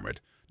retirement?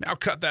 Now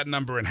cut that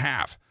number in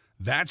half.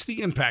 That's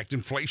the impact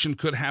inflation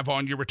could have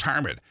on your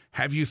retirement.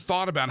 Have you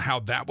thought about how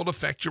that will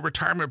affect your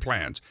retirement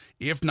plans?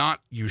 If not,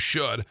 you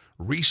should.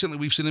 Recently,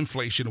 we've seen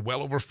inflation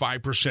well over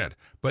 5%.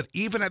 But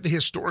even at the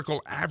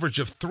historical average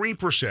of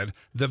 3%,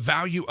 the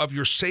value of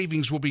your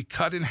savings will be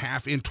cut in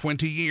half in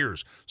 20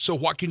 years. So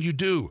what can you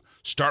do?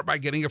 Start by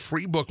getting a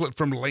free booklet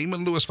from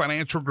Lehman Lewis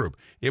Financial Group.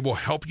 It will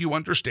help you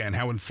understand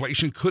how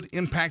inflation could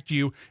impact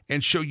you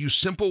and show you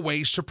simple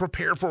ways to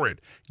prepare for it.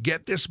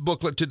 Get this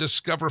booklet to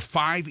discover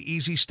 5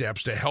 easy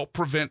steps to help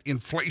prevent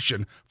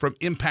inflation from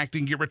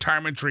impacting your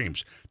retirement dreams.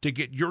 To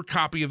get your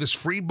copy of this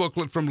free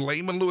booklet from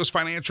Lehman Lewis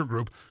Financial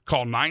Group,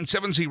 call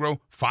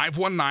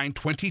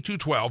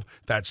 970-519-2212.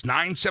 That's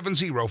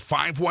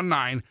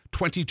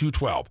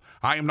 970-519-2212.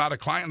 I am not a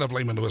client of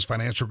Lehman Lewis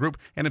Financial Group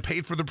and am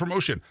paid for the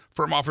promotion.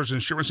 Firm offers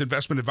insurance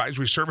investment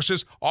advisory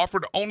services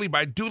offered only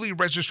by duly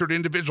registered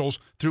individuals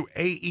through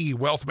AE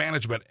Wealth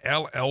Management,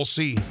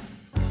 LLC.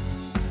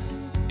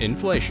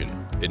 Inflation.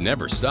 It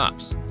never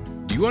stops.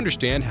 Do you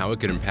understand how it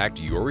could impact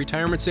your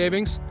retirement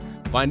savings?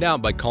 Find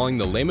out by calling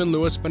the Lehman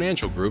Lewis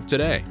Financial Group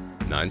today.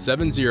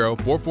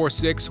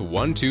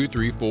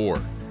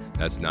 970-446-1234.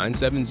 That's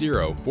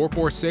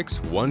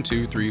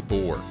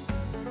 970-446-1234.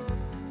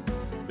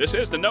 This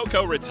is the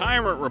NOCO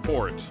Retirement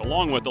Report,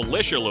 along with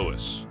Alicia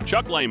Lewis,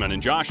 Chuck Lehman,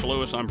 and Josh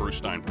Lewis. I'm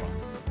Bruce Steinbrock.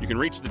 You can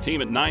reach the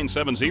team at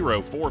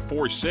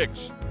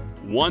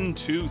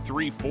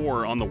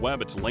 970-446-1234 on the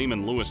web. It's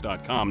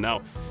lehmanlewis.com.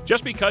 Now,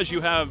 just because you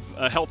have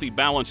a healthy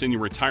balance in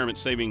your retirement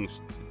savings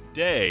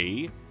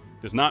today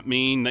does not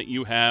mean that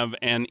you have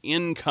an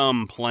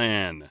income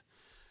plan.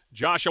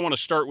 Josh, I want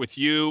to start with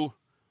you.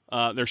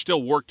 There's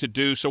still work to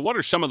do. So what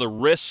are some of the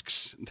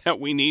risks that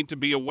we need to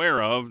be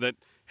aware of that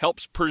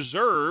helps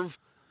preserve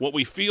what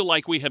we feel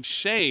like we have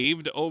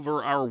saved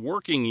over our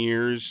working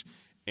years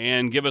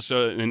and give us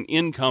an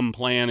income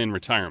plan in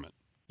retirement?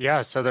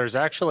 Yeah, so there's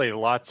actually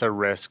lots of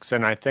risks,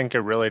 and I think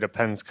it really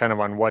depends kind of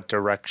on what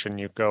direction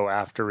you go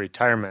after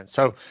retirement.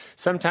 So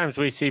sometimes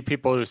we see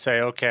people who say,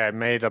 okay, I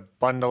made a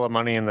bundle of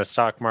money in the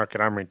stock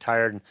market, I'm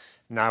retired, and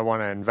now I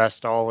want to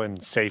invest all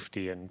in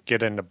safety and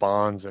get into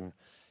bonds and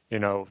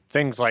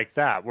things like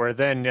that, where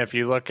then if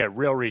you look at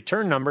real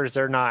return numbers,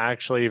 they're not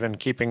actually even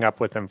keeping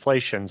up with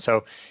inflation.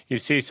 So you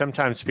see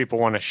sometimes people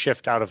want to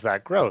shift out of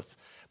that growth.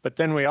 But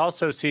then we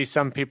also see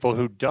some people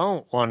who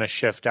don't want to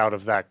shift out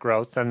of that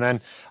growth. And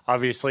then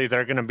obviously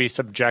they're going to be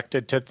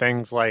subjected to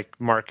things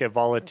like market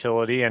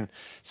volatility and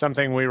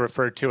something we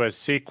refer to as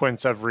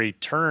sequence of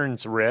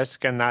returns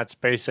risk. And that's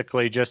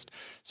basically just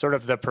sort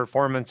of the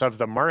performance of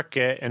the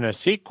market in a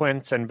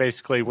sequence. And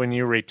basically when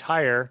you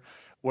retire,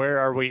 where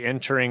are we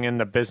entering in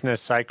the business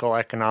cycle,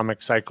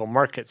 economic cycle,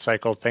 market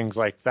cycle, things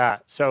like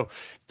that. So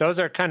those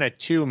are kind of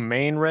two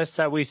main risks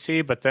that we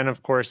see. But then,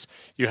 of course,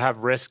 you have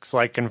risks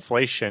like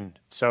inflation.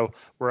 So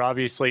we're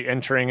obviously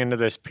entering into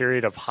this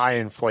period of high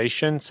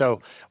inflation.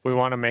 So we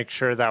want to make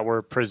sure that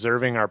we're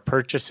preserving our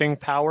purchasing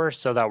power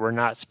so that we're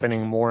not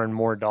spending more and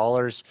more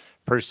dollars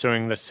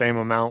pursuing the same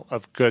amount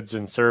of goods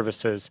and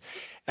services.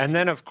 And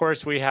then, of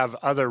course, we have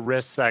other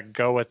risks that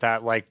go with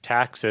that, like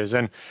taxes,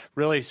 and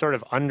really sort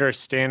of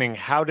understanding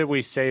how do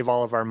we save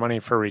all of our money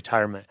for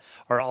retirement?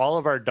 Are all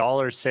of our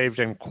dollars saved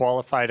in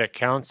qualified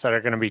accounts that are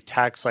going to be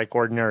taxed like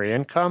ordinary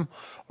income?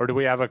 Or do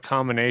we have a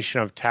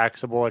combination of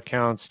taxable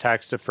accounts,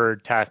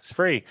 tax-deferred,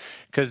 tax-free?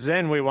 Because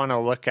then we want to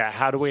look at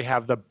how do we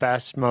have the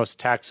best, most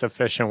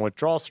tax-efficient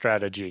withdrawal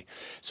strategy.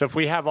 So if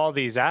we have all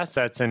these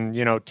assets and,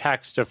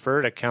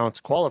 tax-deferred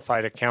accounts,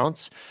 qualified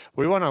accounts,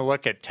 we want to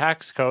look at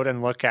tax code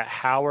and look at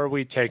how are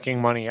we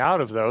taking money out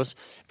of those,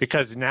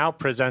 because now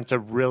presents a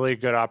really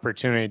good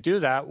opportunity to do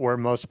that, where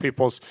most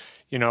people's,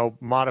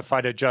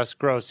 modified adjust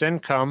gross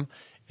income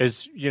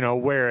is,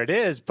 where it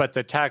is, but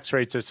the tax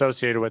rates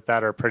associated with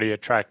that are pretty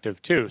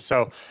attractive too.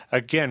 So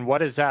again, what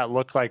does that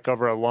look like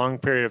over a long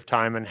period of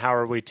time, and how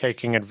are we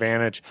taking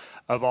advantage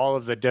of all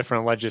of the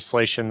different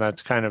legislation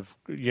that's kind of,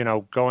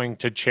 going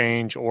to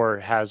change or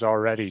has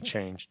already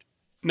changed?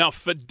 Now,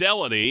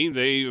 Fidelity,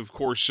 they, of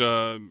course,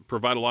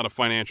 provide a lot of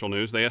financial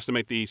news. They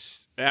estimate the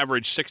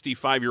average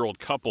 65-year-old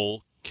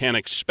couple can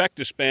expect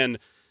to spend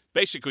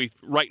basically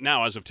right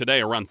now, as of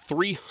today, around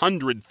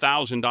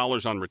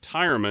 $300,000 on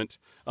retirement,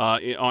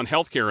 on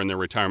health care in their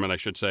retirement, I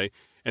should say.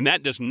 And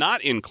that does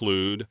not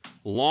include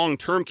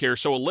long-term care.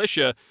 So,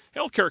 Alicia,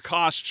 healthcare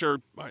costs are,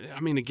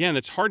 again,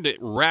 it's hard to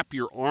wrap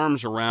your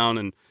arms around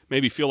and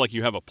maybe feel like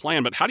you have a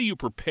plan. But how do you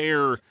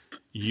prepare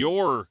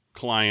your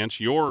clients,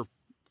 their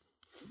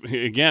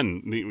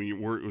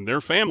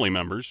family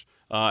members,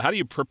 how do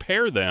you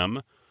prepare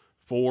them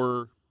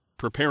for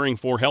preparing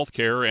for health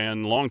care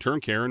and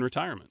long-term care in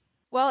retirement?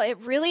 Well, it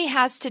really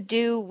has to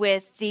do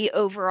with the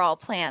overall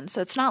plan. So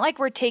it's not like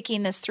we're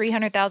taking this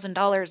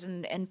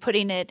 $300,000 and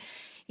putting it,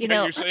 in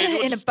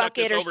a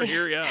bucket or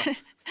something.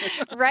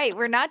 Right.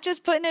 We're not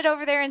just putting it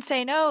over there and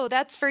saying, oh,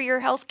 that's for your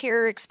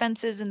healthcare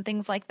expenses and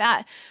things like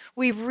that.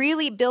 We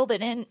really build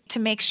it in to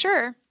make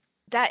sure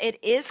that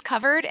it is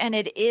covered and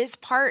it is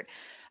part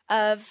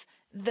of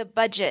the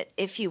budget,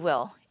 if you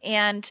will.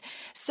 And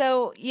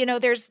so,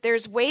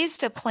 there's ways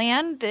to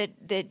plan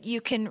that you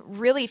can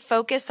really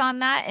focus on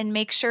that and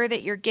make sure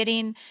that you're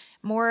getting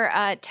more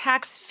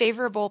tax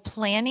favorable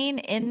planning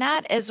in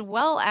that, as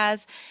well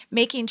as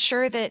making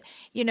sure that,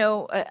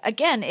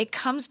 again, it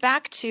comes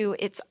back to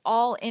it's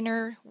all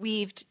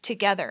interweaved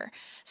together.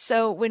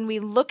 So when we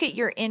look at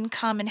your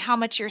income and how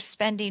much you're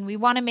spending, we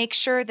want to make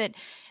sure that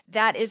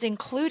is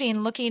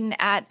including looking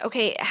at,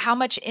 okay, how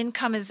much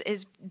income is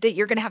that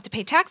you're going to have to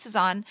pay taxes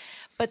on,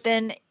 but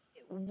then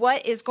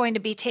what is going to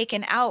be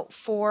taken out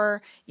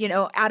for,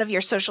 out of your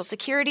Social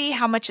Security?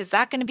 How much is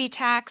that going to be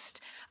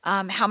taxed?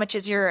 How much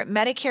is your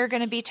Medicare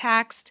going to be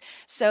taxed?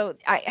 So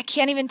I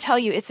can't even tell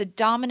you, it's a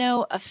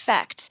domino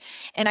effect.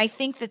 And I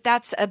think that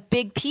that's a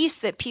big piece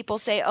that people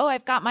say, oh,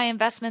 I've got my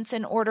investments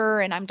in order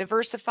and I'm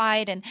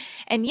diversified.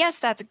 And yes,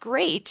 that's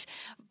great.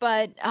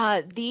 But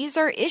these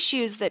are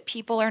issues that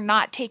people are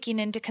not taking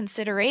into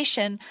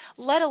consideration,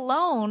 let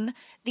alone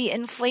the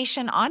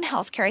inflation on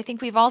healthcare. I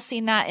think we've all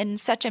seen that in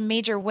such a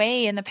major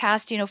way in the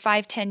past,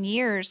 5-10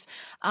 years.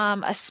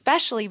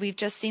 Especially, we've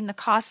just seen the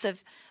costs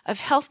of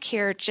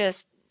healthcare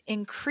just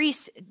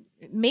increase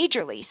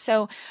majorly.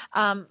 So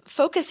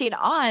focusing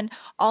on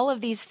all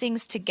of these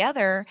things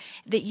together,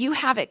 that you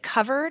have it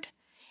covered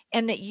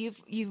and that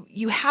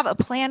you have a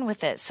plan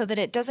with it so that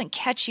it doesn't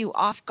catch you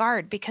off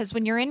guard. Because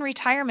when you're in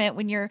retirement,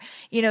 when you're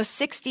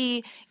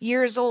 60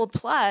 years old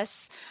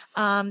plus,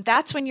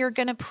 that's when you're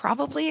going to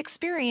probably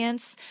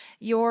experience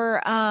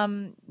your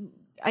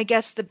I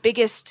guess the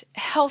biggest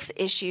health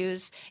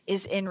issues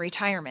is in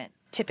retirement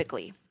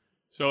typically.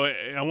 So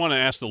I want to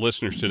ask the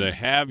listeners today,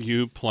 have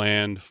you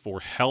planned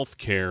for health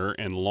care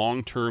and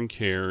long-term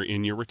care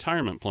in your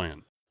retirement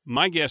plan?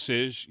 My guess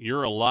is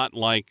you're a lot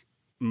like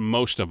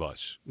most of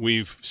us.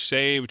 We've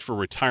saved for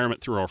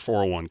retirement through our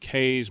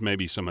 401ks,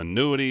 maybe some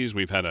annuities.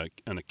 We've had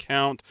an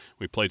account.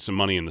 We played some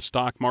money in the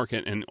stock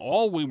market. And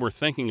all we were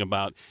thinking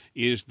about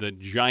is the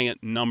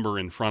giant number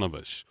in front of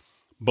us.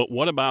 But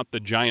what about the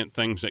giant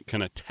things that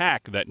can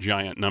attack that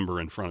giant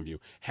number in front of you?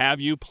 Have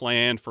you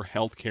planned for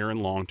health care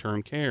and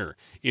long-term care?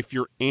 If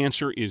your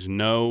answer is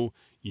no,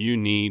 you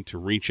need to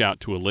reach out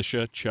to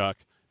Alicia, Chuck,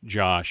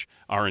 Josh,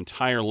 our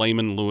entire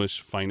Lehman Lewis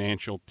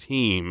financial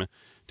team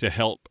to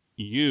help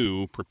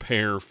you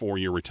prepare for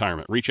your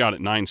retirement. Reach out at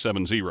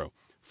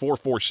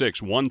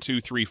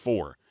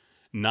 970-446-1234.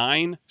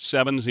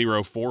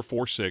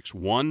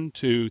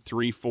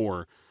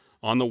 970-446-1234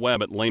 on the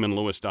web at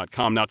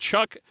lehmanlewis.com. Now,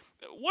 Chuck,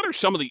 what are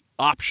some of the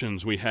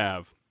options we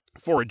have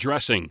for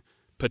addressing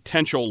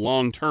potential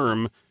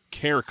long-term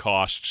care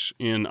costs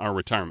in our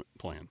retirement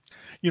plan?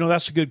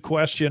 That's a good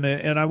question.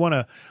 And I want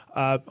to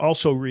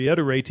also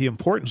reiterate the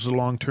importance of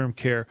long-term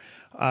care.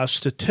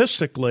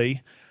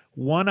 Statistically,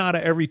 1 out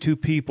of every 2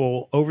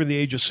 people over the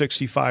age of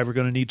 65 are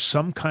going to need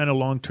some kind of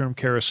long-term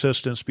care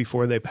assistance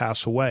before they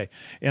pass away.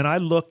 And I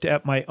looked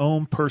at my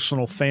own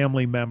personal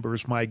family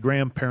members, my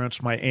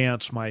grandparents, my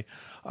aunts, my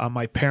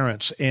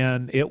parents,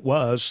 and it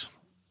was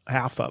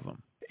half of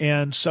them.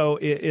 And so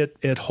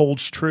it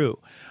holds true.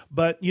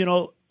 But,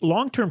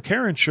 long-term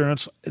care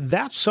insurance,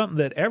 that's something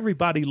that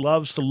everybody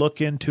loves to look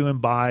into and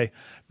buy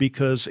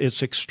because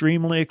it's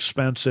extremely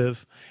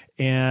expensive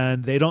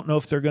and they don't know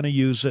if they're going to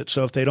use it.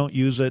 So if they don't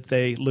use it,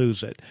 they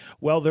lose it.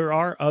 Well, there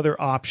are other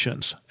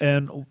options.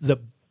 And the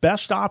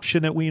best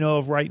option that we know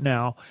of right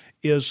now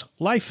is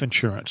life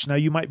insurance. Now,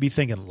 you might be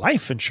thinking,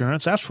 life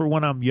insurance? That's for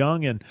when I'm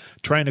young and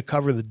trying to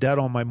cover the debt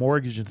on my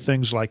mortgage and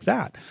things like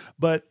that.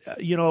 But,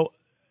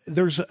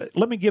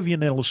 let me give you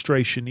an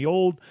illustration. The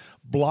old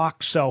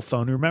block cell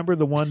phone. Remember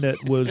the one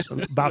that was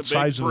about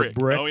size of a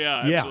brick? Oh, yeah,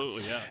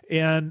 absolutely, yeah.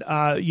 And,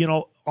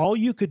 all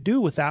you could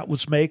do with that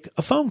was make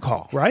a phone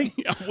call, right?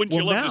 Yeah, wouldn't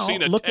you love to see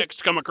a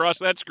text come across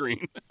that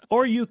screen?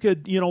 Or you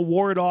could,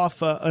 ward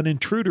off an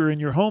intruder in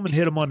your home and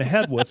hit him on the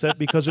head with it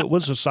because it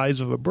was the size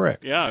of a brick.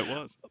 Yeah, it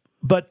was.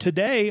 But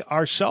today,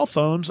 our cell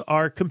phones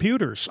are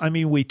computers. I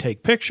mean, we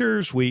take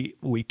pictures, we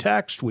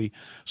text,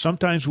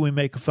 sometimes we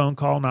make a phone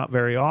call, not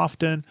very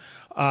often.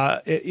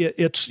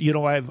 It's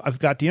I've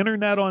got the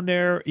internet on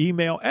there,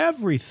 email,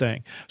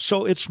 everything.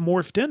 So it's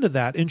morphed into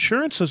that.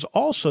 Insurance has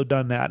also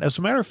done that. As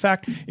a matter of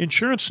fact,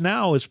 insurance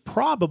now is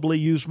probably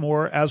used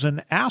more as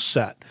an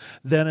asset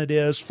than it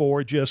is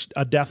for just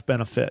a death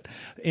benefit.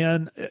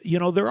 And,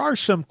 there are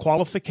some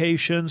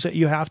qualifications that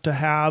you have to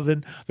have,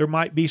 and there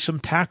might be some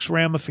tax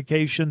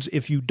ramifications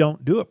if you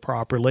don't do it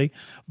properly.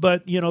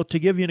 But, to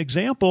give you an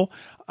example,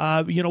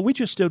 we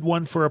just did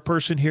one for a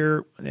person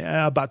here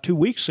about 2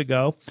 weeks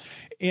ago.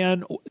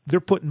 And they're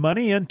putting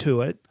money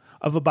into it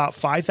of about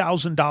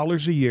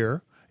 $5,000 a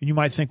year. And you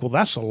might think, well,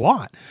 that's a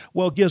lot.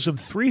 Well, it gives them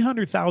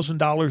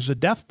 $300,000 of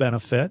death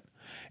benefit.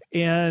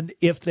 And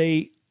if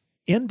they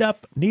end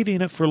up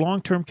needing it for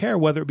long-term care,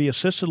 whether it be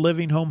assisted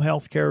living, home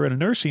health care, and a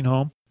nursing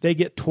home, they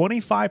get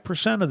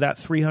 25% of that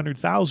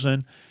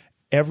 $300,000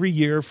 every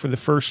year for the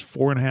first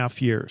 4.5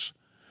 years.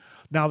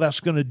 Now, that's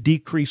going to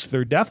decrease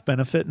their death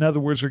benefit. In other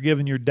words, they're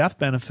giving your death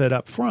benefit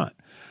up front.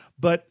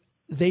 But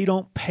they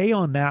don't pay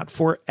on that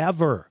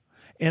forever.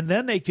 And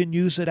then they can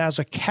use it as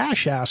a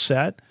cash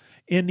asset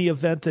in the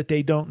event that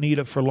they don't need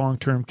it for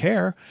long-term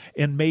care.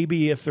 And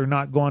maybe if they're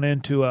not going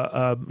into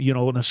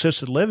an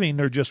assisted living,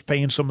 they're just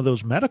paying some of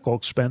those medical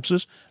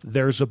expenses,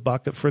 there's a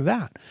bucket for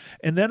that.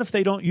 And then if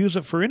they don't use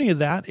it for any of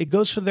that, it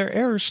goes to their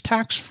heirs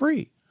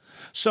tax-free.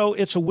 So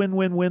it's a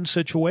win-win-win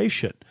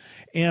situation.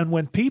 And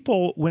when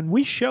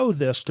we show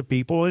this to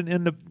people,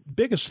 and the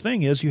biggest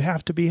thing is you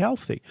have to be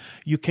healthy.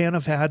 You can't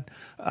have had,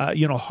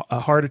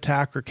 a heart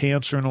attack or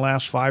cancer in the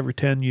last 5 or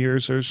 10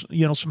 years. There's,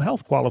 some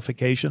health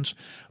qualifications.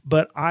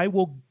 But I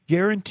will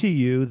guarantee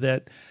you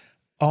that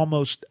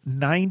almost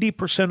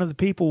 90% of the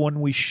people,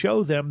 when we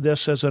show them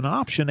this as an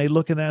option, they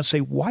look at that and say,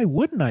 why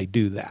wouldn't I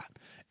do that?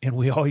 And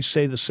we always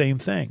say the same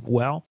thing.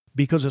 Well,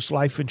 because it's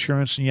life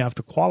insurance and you have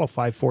to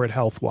qualify for it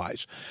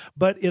health-wise.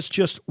 But it's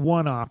just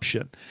one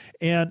option.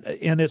 And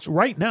it's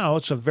right now,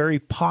 it's a very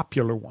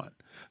popular one.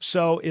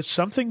 So it's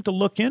something to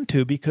look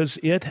into because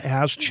it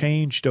has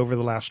changed over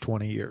the last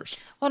 20 years.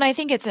 Well, and I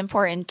think it's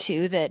important,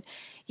 too, that,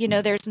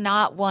 there's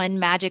not one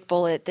magic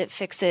bullet that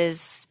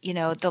fixes,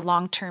 the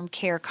long-term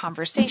care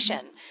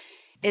conversation.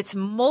 It's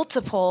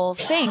multiple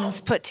things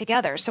put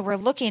together. So we're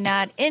looking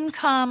at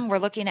income, we're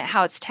looking at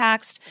how it's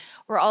taxed.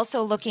 We're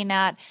also looking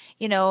at,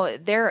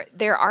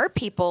 there are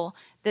people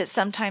that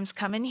sometimes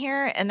come in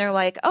here and they're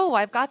like, oh,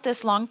 I've got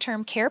this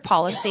long-term care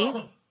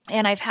policy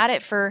and I've had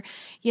it for,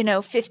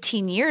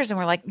 15 years. And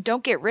we're like,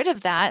 don't get rid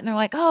of that. And they're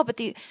like, oh, but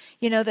the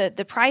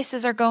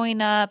prices are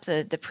going up,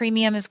 the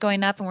premium is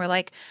going up. And we're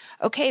like,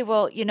 okay,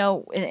 well,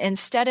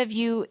 instead of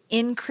you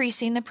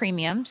increasing the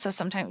premium, so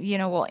sometimes,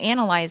 we'll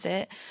analyze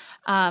it.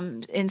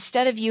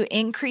 Instead of you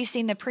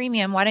increasing the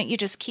premium, why don't you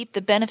just keep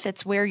the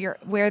benefits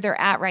where they're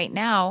at right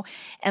now,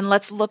 and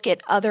let's look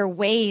at other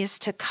ways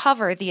to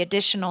cover the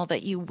additional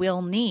that you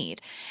will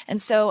need. And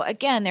so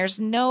again,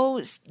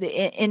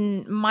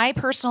 in my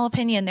personal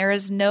opinion, there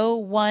is no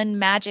one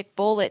magic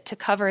bullet to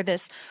cover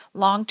this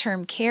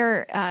long-term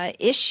care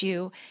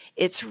issue.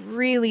 It's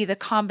really the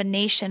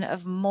combination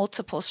of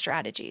multiple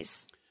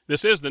strategies.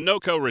 This is the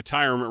NOCO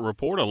Retirement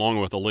Report, along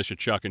with Alicia,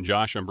 Chuck, and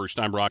Josh. I'm Bruce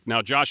Steinbrock.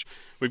 Now, Josh,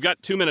 we've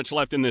got 2 minutes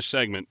left in this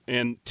segment,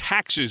 and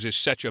taxes is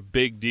such a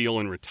big deal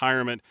in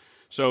retirement.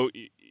 So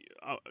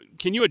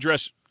can you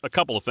address a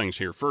couple of things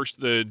here?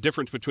 First, the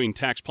difference between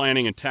tax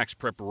planning and tax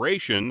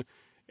preparation,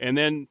 and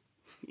then,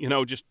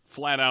 just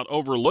flat out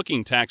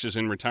overlooking taxes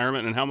in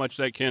retirement and how much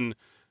that can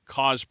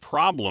cause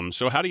problems.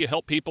 So how do you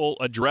help people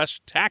address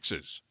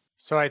taxes?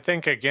 So I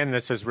think, again,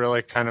 this is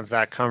really kind of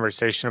that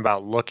conversation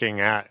about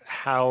looking at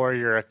how are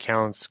your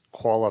accounts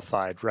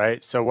qualified,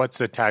 right? So what's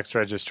the tax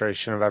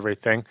registration of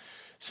everything?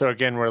 So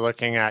again, we're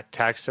looking at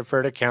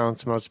tax-deferred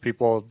accounts. Most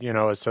people,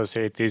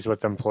 associate these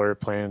with employer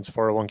plans,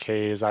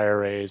 401ks,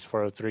 IRAs,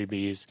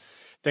 403bs,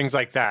 things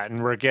like that.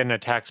 And we're getting a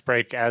tax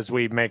break as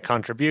we make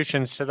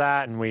contributions to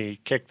that, and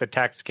we kick the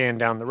tax can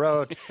down the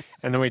road,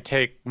 and then we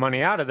take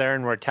money out of there,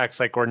 and we're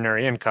taxed like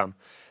ordinary income.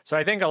 So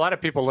I think a lot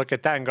of people look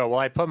at that and go, well,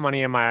 I put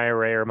money in my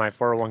IRA or my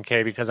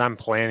 401k because I'm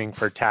planning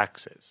for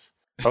taxes.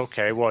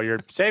 Okay, well,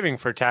 you're saving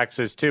for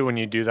taxes too when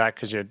you do that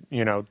because you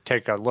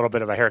take a little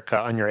bit of a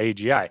haircut on your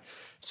AGI.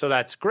 So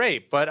that's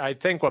great. But I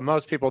think what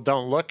most people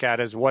don't look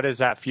at is what is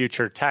that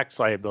future tax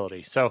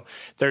liability. So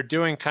they're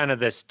doing kind of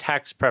this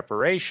tax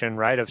preparation,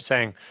 right, of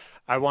saying,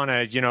 I want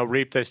to,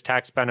 reap this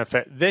tax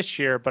benefit this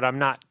year, but I'm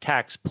not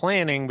tax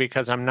planning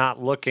because I'm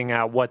not looking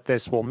at what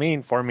this will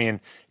mean for me in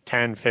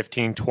 10,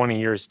 15, 20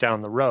 years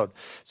down the road.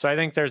 So I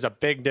think there's a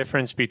big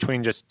difference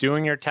between just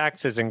doing your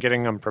taxes and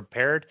getting them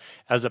prepared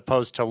as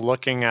opposed to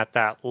looking at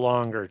that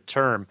longer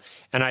term.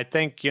 And I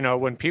think,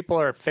 when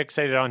people are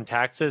fixated on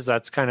taxes,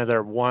 that's kind of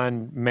their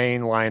one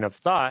main line of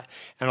thought.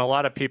 And a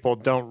lot of people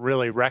don't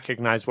really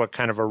recognize what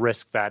kind of a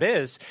risk that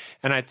is.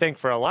 And I think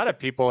for a lot of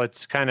people,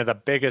 it's kind of the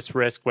biggest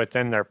risk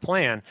within their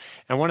plan.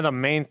 And one of the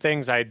main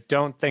things I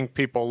don't think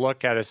people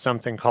look at is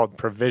something called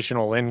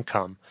provisional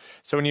income.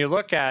 So when you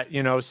look at,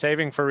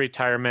 saving for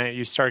retirement,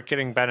 you start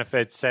getting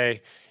benefits,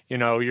 say,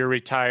 you're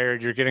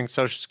retired, you're getting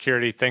Social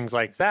Security, things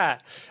like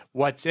that.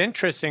 What's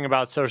interesting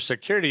about Social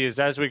Security is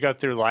as we go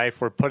through life,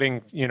 we're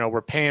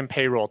paying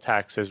payroll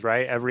taxes,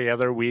 right? Every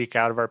other week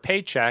out of our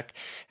paycheck.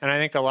 And I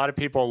think a lot of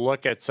people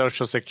look at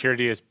Social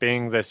Security as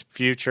being this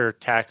future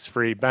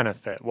tax-free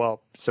benefit.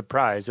 Well,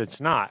 surprise,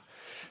 it's not.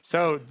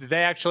 So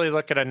they actually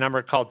look at a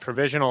number called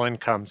provisional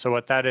income. So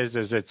what that is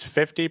it's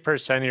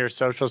 50% of your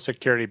Social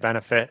Security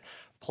benefit,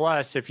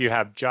 plus if you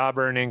have job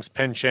earnings,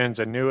 pensions,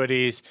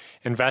 annuities,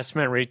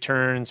 investment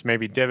returns,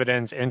 maybe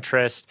dividends,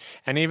 interest,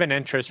 and even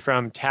interest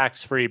from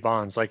tax-free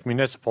bonds like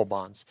municipal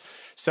bonds.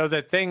 So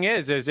the thing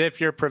is if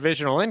your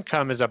provisional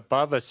income is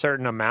above a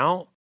certain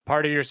amount,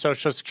 part of your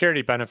Social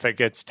Security benefit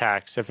gets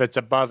taxed. If it's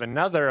above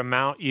another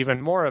amount,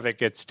 even more of it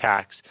gets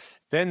taxed.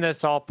 Then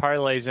this all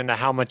parlays into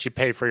how much you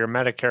pay for your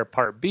Medicare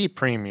Part B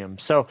premium.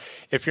 So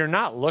if you're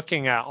not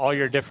looking at all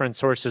your different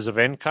sources of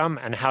income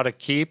and how to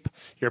keep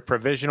your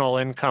provisional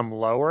income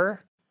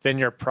lower, then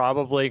you're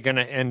probably going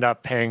to end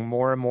up paying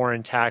more and more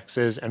in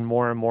taxes and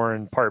more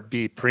in Part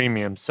B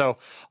premiums. So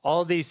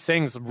all these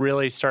things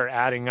really start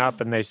adding up,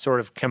 and they sort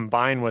of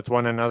combine with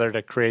one another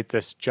to create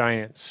this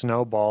giant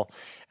snowball.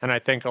 And I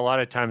think a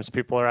lot of times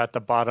people are at the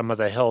bottom of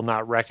the hill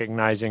not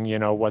recognizing,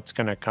 what's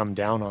going to come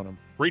down on them.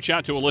 Reach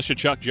out to Alicia,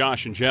 Chuck,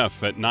 Josh, and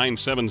Jeff at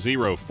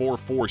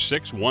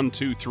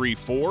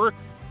 970-446-1234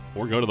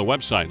 or go to the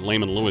website,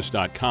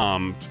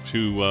 lehmanlewis.com,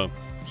 to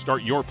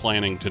start your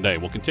planning today.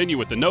 We'll continue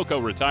with the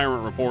NOCO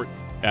Retirement Report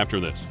after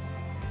this.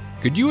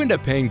 Could you end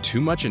up paying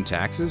too much in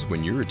taxes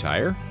when you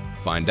retire?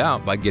 Find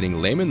out by getting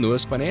Lehman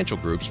Lewis Financial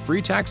Group's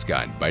free tax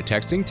guide by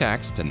texting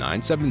TAX to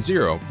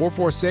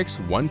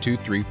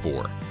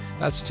 970-446-1234.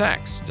 That's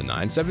TAX to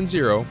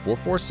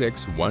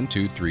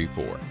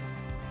 970-446-1234.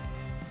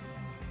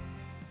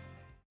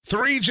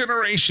 3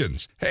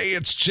 generations. Hey,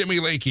 it's Jimmy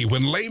Lakey.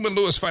 When Lehman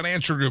Lewis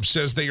Financial Group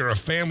says they are a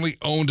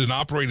family-owned and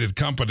operated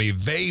company,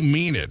 they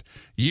mean it.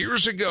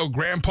 Years ago,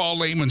 Grandpa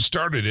Lehman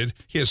started it.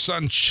 His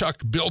son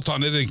Chuck built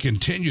on it and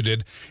continued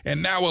it.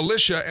 And now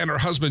Alicia and her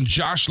husband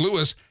Josh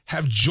Lewis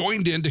have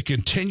joined in to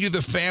continue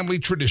the family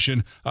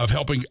tradition of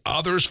helping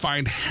others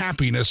find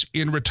happiness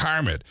in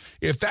retirement.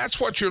 If that's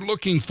what you're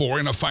looking for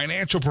in a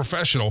financial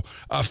professional,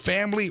 a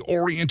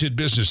family-oriented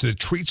business that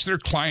treats their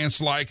clients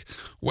like,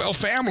 well,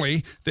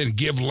 family, then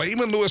give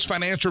Lehman Lewis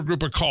Financial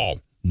Group a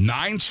call.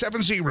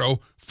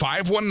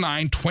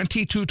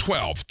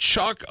 970-519-2212.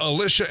 Chuck,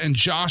 Alicia, and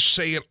Josh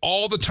say it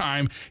all the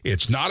time.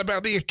 It's not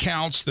about the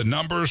accounts, the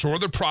numbers, or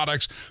the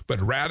products, but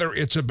rather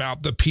it's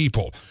about the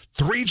people.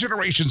 3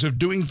 generations of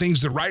doing things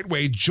the right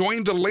way.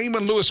 Join the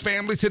Lehman Lewis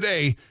family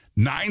today.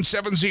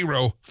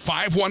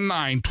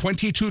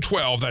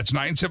 970-519-2212. That's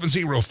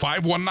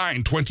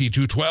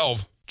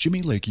 970-519-2212.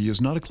 Jimmy Lakey is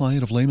not a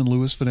client of Lehman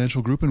Lewis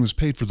Financial Group and was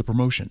paid for the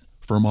promotion.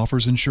 For Firm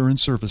offers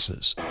insurance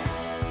services.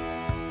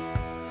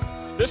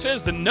 This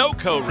is the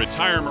NOCO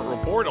Retirement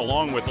Report,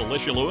 along with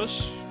Alicia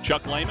Lewis,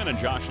 Chuck Lehman, and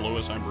Josh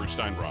Lewis. I'm Bruce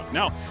Steinbrock.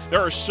 Now,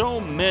 there are so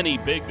many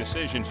big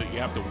decisions that you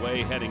have to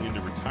weigh heading into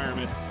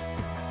retirement.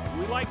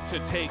 We like to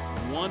take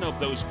one of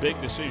those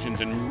big decisions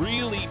and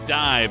really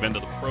dive into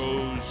the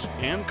pros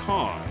and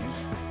cons.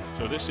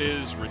 So this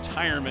is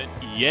retirement,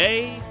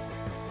 yay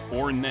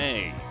or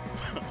nay,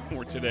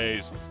 for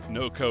today's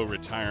NOCO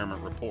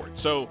Retirement Report.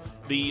 So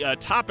the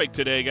topic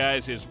today,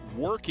 guys, is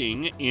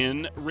working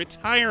in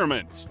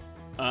retirement.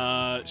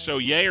 So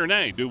yay or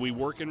nay? Do we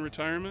work in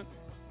retirement?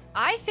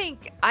 I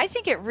think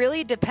it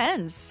really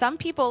depends. Some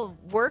people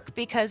work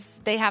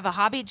because they have a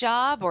hobby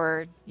job,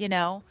 or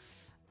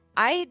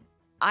I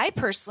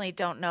personally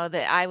don't know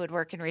that I would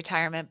work in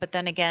retirement, but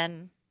then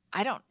again,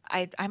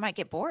 I might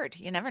get bored.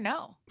 You never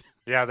know.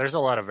 Yeah, there's a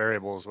lot of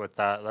variables with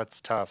that.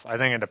 That's tough. I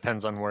think it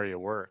depends on where you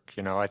work.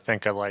 I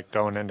think I like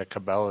going into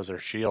Cabela's or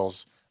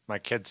Scheels. My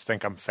kids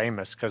think I'm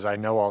famous because I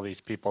know all these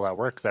people that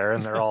work there,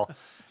 and they're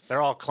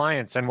all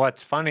clients. And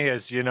what's funny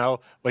is,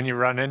 when you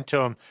run into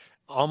them,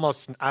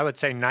 almost, I would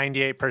say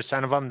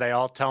 98% of them, they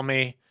all tell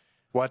me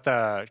what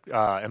the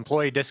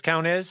employee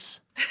discount is,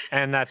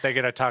 and that they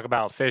get to talk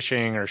about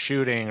fishing or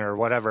shooting or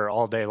whatever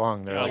all day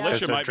long. They're like, Alicia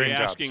it's a might be dream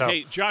asking, job. So,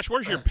 hey, Josh,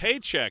 where's your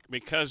paycheck?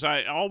 Because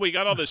we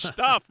got all this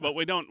stuff, but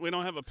we don't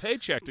have a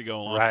paycheck to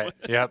go along right.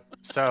 with. Yep.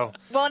 So,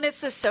 well, and it's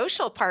the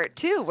social part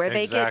too, where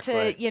they get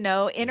to,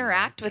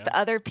 interact with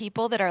other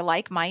people that are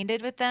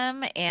like-minded with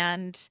them,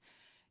 and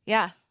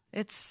yeah,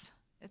 it's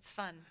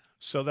fun.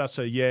 So that's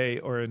a yay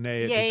or a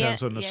nay. It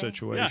depends on the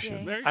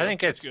situation. Yeah, I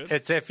think it's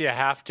if you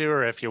have to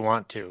or if you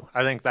want to.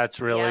 I think that's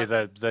really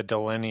the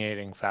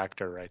delineating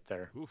factor right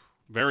there. Oof,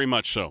 very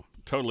much so.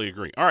 Totally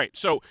agree. All right,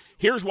 so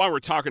here's why we're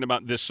talking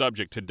about this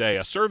subject today.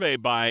 A survey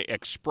by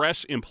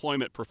Express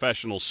Employment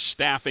Professionals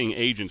Staffing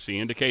Agency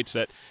indicates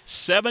that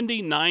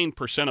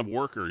 79% of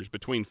workers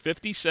between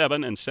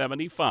 57 and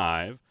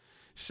 75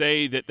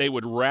 say that they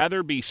would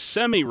rather be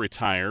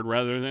semi-retired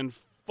rather than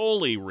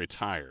fully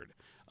retired.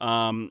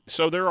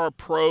 So there are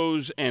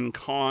pros and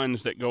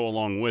cons that go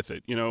along with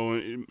it.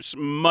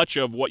 Much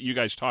of what you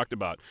guys talked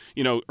about,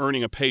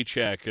 earning a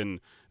paycheck and,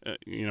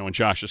 in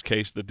Josh's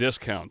case, the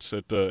discounts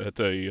at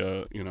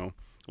the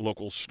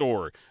local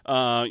store.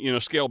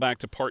 Scale back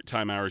to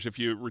part-time hours. If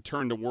you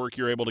return to work,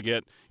 you're able to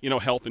get,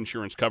 health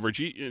insurance coverage.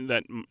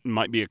 That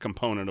might be a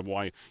component of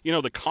why.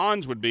 The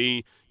cons would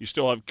be you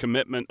still have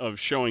commitment of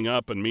showing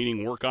up and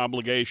meeting work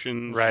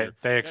obligations. Right.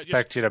 They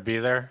expect you to be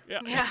there.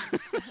 Yeah.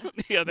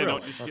 Yeah, they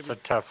don't. That's a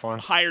tough one.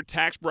 Higher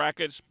tax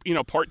brackets,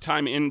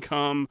 part-time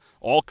income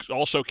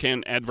also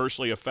can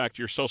adversely affect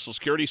your Social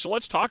Security. So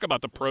let's talk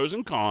about the pros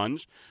and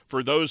cons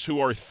for those who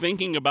are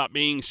thinking about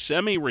being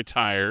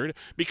semi-retired,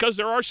 because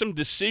there are some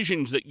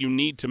decisions that you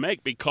need to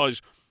make.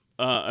 Because,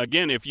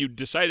 again, if you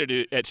decided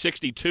to, at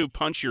 62,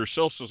 punch your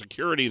Social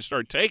Security and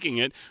start taking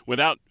it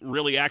without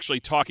really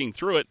actually talking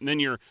through it, and then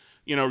you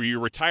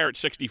retire at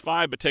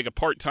 65 but take a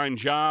part-time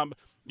job,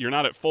 you're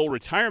not at full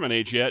retirement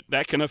age yet,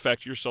 that can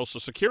affect your Social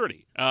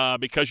Security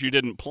because you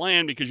didn't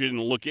plan, because you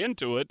didn't look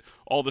into it.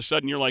 All of a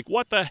sudden, you're like,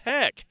 what the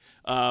heck?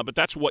 But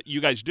that's what you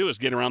guys do, is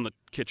get around the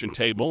kitchen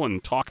table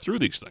and talk through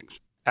these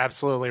things.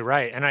 Absolutely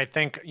right. And I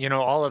think,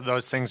 all of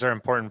those things are an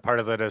important part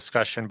of the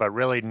discussion, but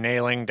really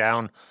nailing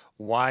down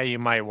why you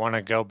might want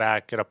to go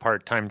back, get a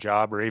part-time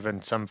job, or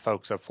even some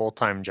folks a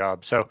full-time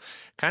job. So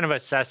kind of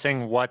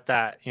assessing what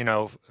that,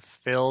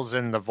 fills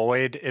in the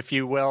void, if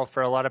you will,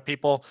 for a lot of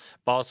people,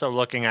 but also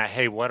looking at,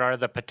 hey, what are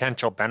the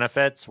potential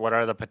benefits? What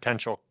are the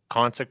potential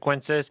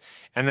consequences?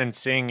 And then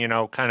seeing,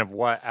 kind of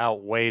what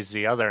outweighs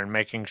the other, and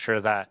making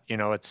sure that,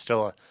 it's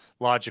still a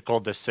logical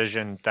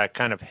decision that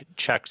kind of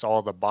checks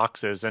all the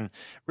boxes. And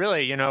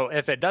really,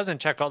 if it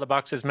doesn't check all the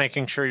boxes,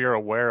 making sure you're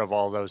aware of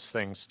all those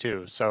things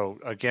too. So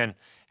again,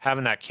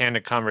 having that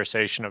candid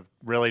conversation of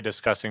really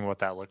discussing what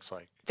that looks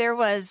like. There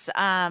was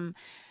a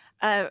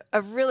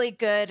really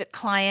good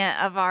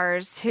client of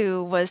ours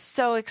who was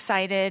so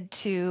excited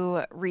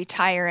to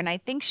retire. And I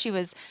think she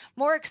was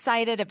more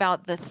excited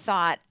about the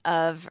thought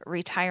of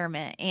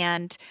retirement.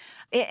 And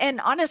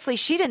honestly,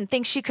 she didn't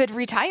think she could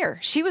retire.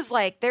 She was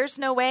like, there's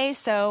no way.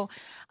 So,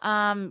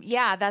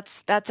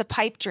 that's a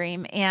pipe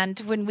dream. And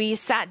when we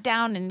sat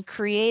down and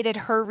created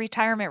her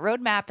retirement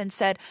roadmap and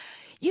said,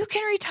 you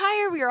can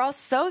retire, we were all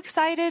so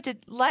excited to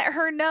let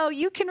her know,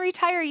 you can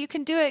retire, you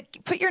can do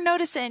it, put your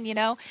notice in,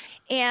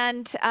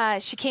 And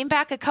she came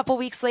back a couple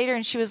weeks later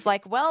and she was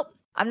like, well,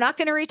 I'm not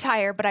going to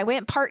retire, but I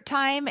went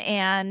part-time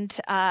and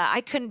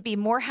I couldn't be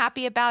more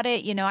happy about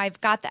it. I've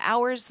got the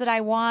hours that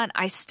I want.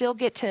 I still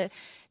get to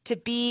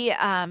be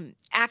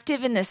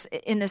active in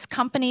this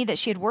company that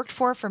she had worked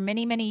for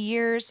many, many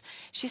years.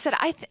 She said,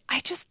 I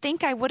just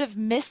think I would have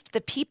missed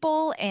the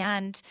people,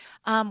 and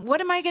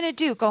what am I going to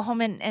do? Go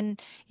home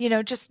and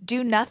just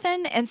do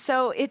nothing? And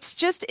so it's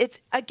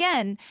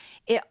again,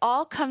 it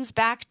all comes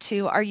back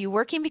to, are you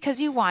working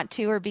because you want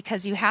to or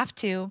because you have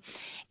to?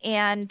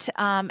 And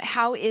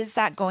how is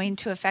that going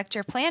to affect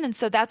your plan? And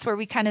so that's where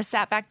we kind of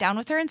sat back down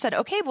with her and said,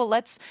 okay, well,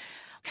 let's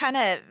kind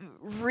of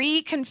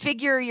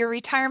reconfigure your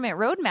retirement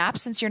roadmap,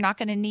 since you're not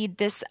going to need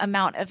this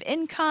amount of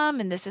income,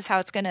 and this is how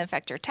it's going to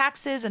affect your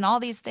taxes and all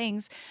these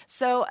things.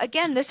 So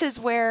again, this is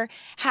where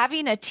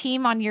having a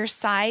team on your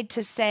side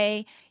to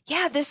say,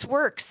 yeah, this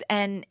works,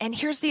 and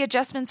here's the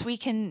adjustments we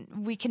can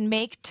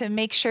make to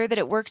make sure that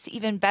it works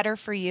even better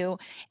for you,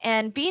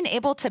 and being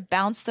able to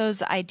bounce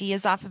those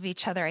ideas off of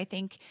each other, I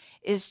think,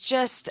 is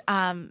just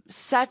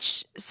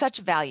such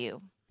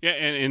value. Yeah,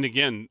 and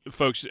again,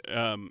 folks,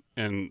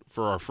 and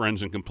for our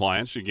friends in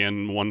compliance,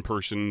 again, one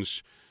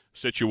person's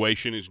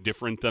situation is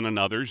different than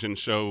another's, and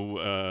so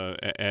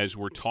as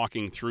we're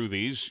talking through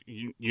these,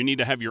 you need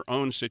to have your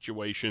own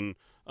situation,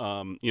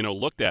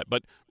 looked at.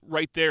 But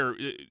right there,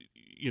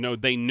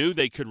 they knew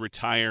they could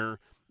retire,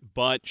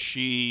 but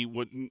she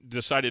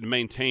decided to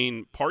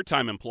maintain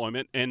part-time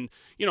employment. And,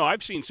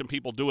 I've seen some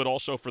people do it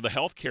also for the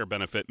health care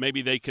benefit.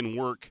 Maybe they can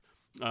work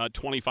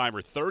 25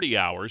 or 30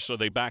 hours, so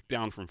they back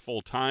down from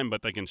full-time,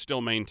 but they can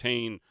still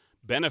maintain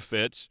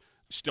benefits,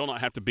 still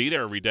not have to be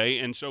there every day.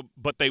 And so,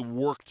 but they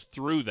worked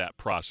through that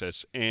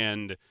process,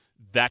 and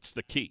that's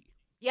the key.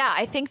 Yeah,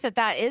 I think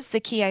that is the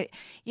key.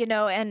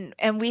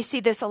 And we see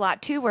this a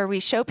lot too, where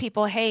we show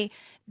people, hey,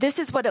 this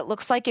is what it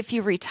looks like if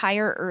you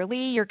retire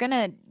early. You're going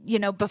to,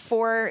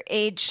 before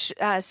age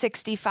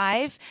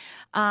 65,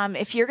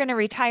 if you're going to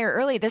retire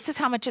early, this is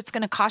how much it's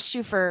going to cost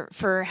you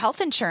for health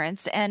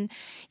insurance. And,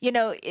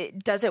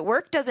 does it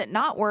work? Does it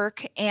not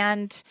work?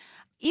 And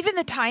even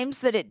the times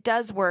that it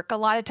does work, a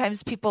lot of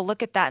times people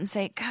look at that and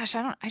say, gosh,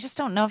 I just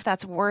don't know if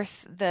that's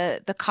worth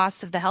the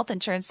cost of the health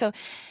insurance. So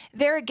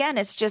there again,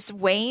 it's just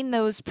weighing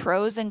those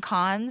pros and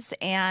cons,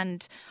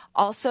 and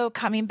also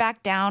coming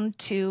back down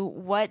to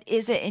what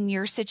is it in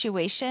your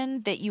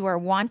situation that you are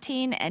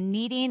wanting and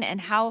needing,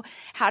 and how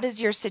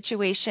does your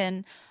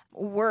situation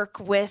work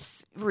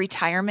with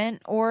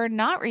retirement or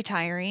not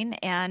retiring.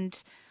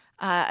 And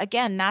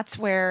again, that's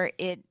where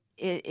it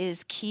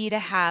is key to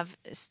have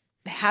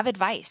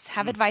advice.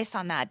 Have advice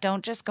on that.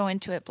 Don't just go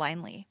into it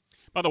blindly.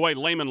 By the way,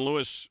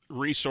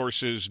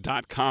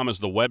 LehmanLewisResources.com is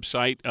the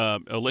website.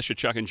 Alicia,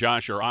 Chuck, and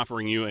Josh are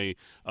offering you a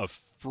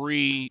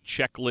free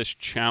checklist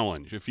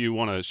challenge. If you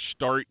want to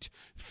start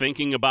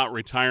thinking about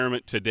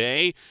retirement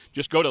today,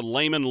 just go to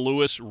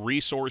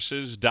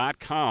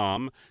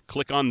LehmanLewisResources.com,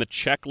 click on the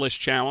checklist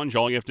challenge.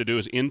 All you have to do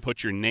is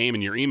input your name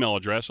and your email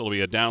address. It'll be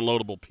a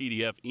downloadable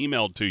PDF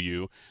emailed to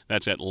you.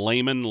 That's at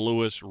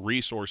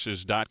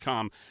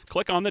LehmanLewisResources.com.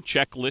 Click on the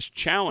checklist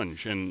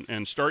challenge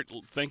and start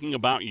thinking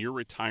about your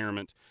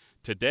retirement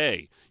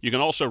today. You can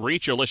also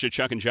reach Alicia,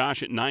 Chuck, and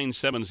Josh at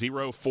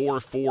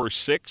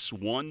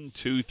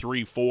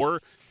 970-446-1234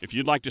 if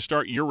you'd like to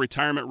start your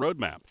retirement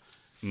roadmap.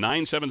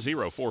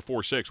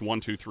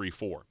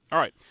 970-446-1234. All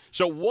right.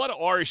 So what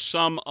are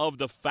some of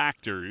the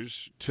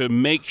factors to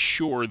make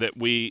sure that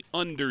we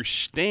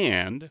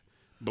understand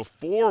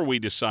before we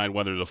decide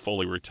whether to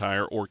fully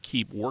retire or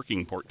keep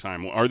working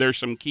part-time? Are there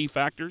some key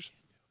factors?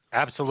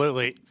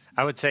 Absolutely.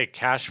 I would say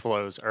cash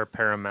flows are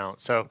paramount.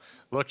 So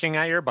looking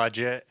at your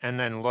budget and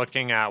then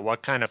looking at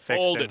what kind of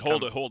fixed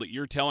income. Hold it.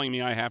 You're telling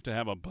me I have to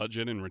have a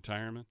budget in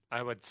retirement?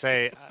 I would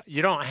say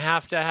you don't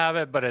have to have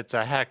it, but it's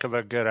a heck of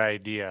a good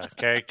idea,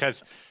 okay?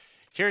 Because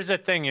here's the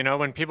thing,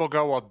 when people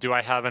go, well, do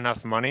I have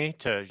enough money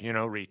to,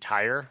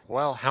 retire?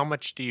 Well, how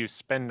much do you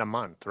spend a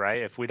month,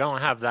 right? If we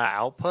don't have that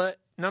output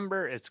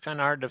number, it's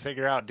kind of hard to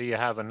figure out, do you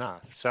have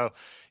enough? So,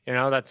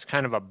 that's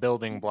kind of a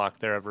building block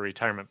there of a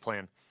retirement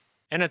plan.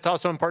 And it's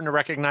also important to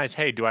recognize,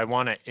 hey, do I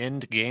want to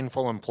end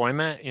gainful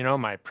employment?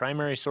 My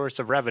primary source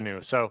of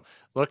revenue. So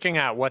looking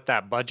at what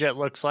that budget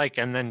looks like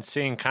and then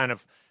seeing kind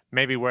of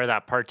maybe where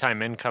that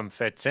part-time income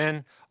fits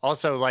in.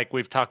 Also, like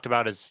we've talked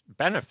about, is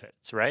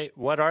benefits, right?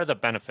 What are the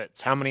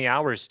benefits? How many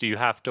hours do you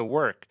have to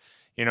work?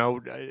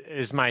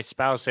 Is my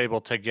spouse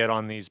able to get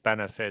on these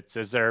benefits?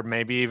 Is there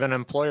maybe even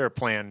an employer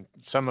plan?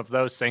 Some of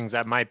those things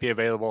that might be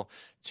available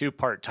to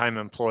part-time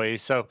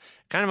employees. So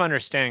kind of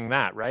understanding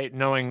that, right?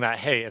 Knowing that,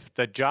 hey, if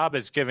the job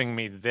is giving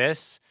me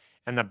this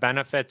and the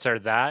benefits are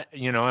that,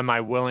 am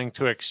I willing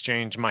to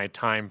exchange my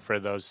time for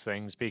those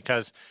things?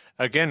 Because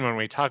again, when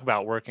we talk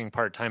about working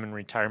part-time in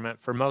retirement,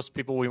 for most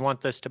people, we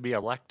want this to be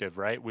elective,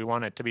 right? We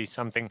want it to be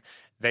something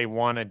they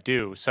want to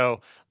do.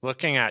 So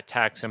looking at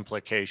tax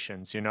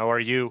implications,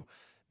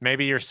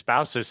 maybe your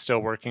spouse is still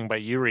working,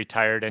 but you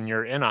retired and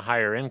you're in a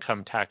higher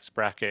income tax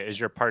bracket. Is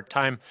your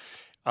part-time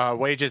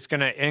wages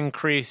going to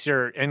increase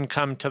your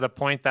income to the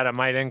point that it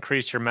might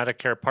increase your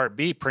Medicare Part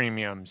B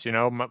premiums?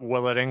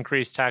 Will it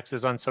increase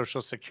taxes on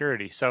Social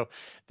Security? So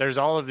there's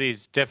all of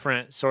these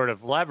different sort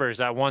of levers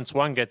that once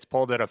one gets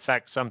pulled, it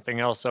affects something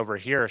else over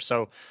here.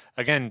 So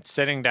again,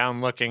 sitting down,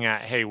 looking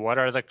at, hey, what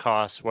are the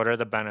costs? What are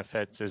the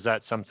benefits? Is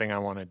that something I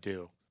want to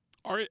do?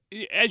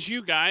 As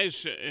you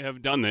guys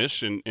have done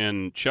this,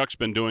 and Chuck's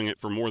been doing it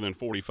for more than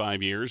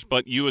 45 years,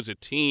 but you as a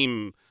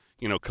team,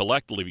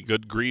 collectively,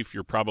 good grief,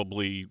 you're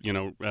probably,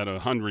 at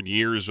 100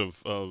 years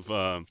of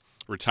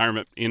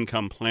retirement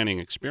income planning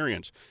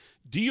experience.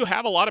 Do you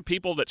have a lot of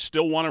people that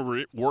still want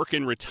to work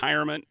in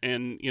retirement?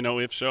 And,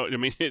 if so, I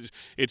mean,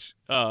 it's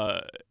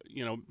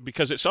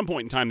because at some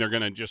point in time they're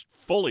going to just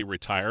fully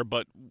retire.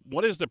 But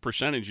what is the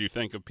percentage you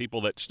think of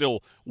people that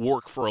still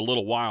work for a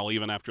little while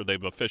even after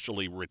they've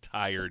officially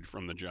retired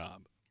from the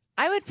job?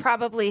 I would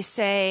probably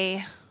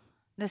say,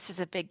 this is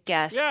a big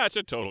guess. Yeah, it's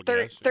a total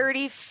guess.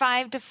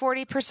 35 to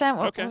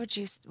 40%. Okay.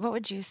 What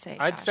would you say,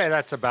 Josh? I'd say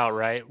that's about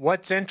right.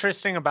 What's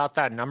interesting about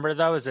that number,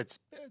 though, is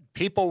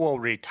people will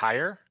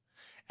retire.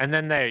 And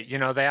then they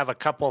have a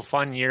couple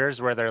fun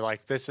years where they're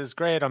like, this is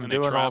great. I'm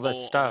doing all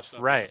this stuff.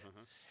 Right.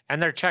 Uh-huh.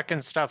 And they're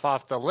checking stuff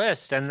off the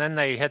list. And then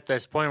they hit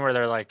this point where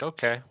they're like,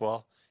 okay,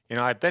 well,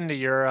 I've been to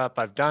Europe.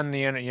 I've done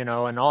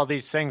and all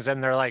these things.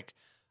 And they're like,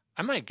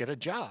 I might get a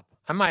job.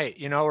 I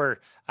might, or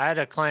I had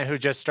a client who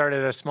just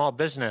started a small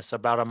business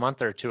about a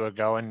month or two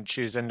ago, and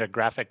she's into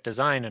graphic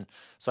design. And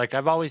it's like,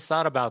 I've always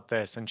thought about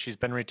this. And she's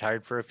been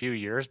retired for a few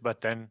years,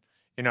 but then,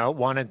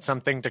 wanted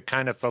something to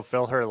kind of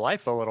fulfill her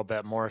life a little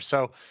bit more.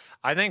 So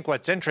I think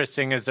what's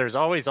interesting is there's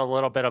always a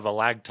little bit of a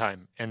lag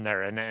time in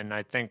there. And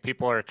I think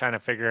people are kind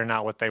of figuring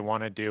out what they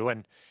want to do.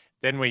 And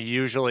then we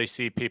usually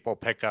see people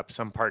pick up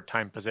some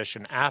part-time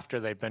position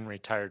after they've been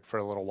retired for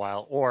a little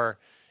while, or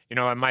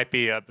it might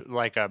be a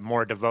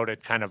more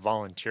devoted kind of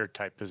volunteer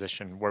type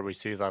position where we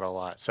see that a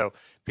lot. So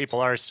people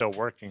are still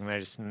working. They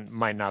just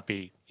might not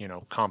be,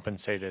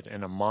 compensated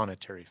in a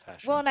monetary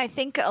fashion. Well, and I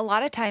think a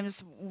lot of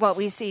times what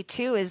we see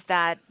too is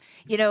that,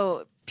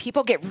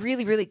 people get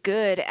really, really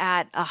good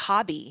at a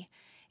hobby.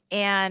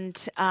 And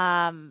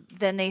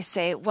then they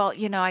say, well,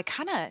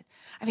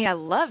 I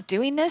love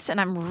doing this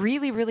and I'm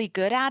really, really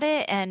good at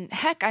it. And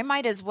heck, I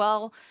might as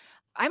well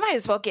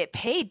get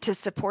paid to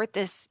support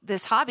this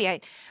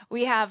hobby.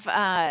 We have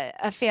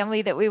a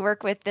family that we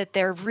work with that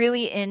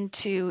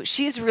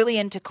she's really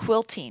into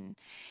quilting,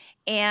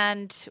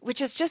 and which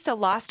is just a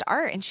lost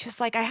art. And she's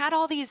like, I had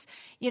all these,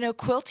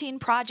 quilting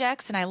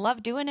projects and I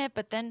love doing it.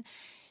 But then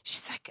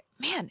she's like,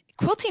 man,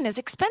 quilting is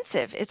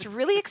expensive. It's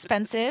really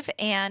expensive.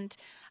 And,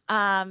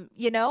 I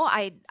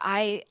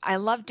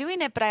love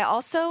doing it, but I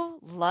also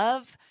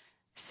love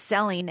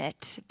selling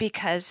it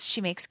because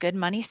she makes good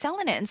money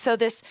selling it. And so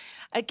this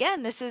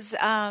is,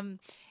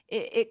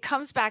 it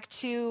comes back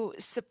to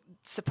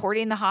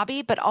supporting the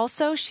hobby, but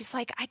also she's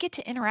like, I get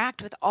to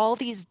interact with all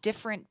these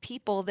different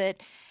people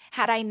that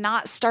had I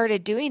not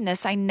started doing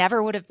this, I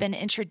never would have been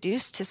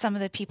introduced to some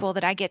of the people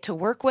that I get to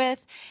work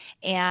with.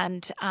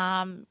 And,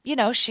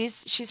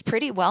 she's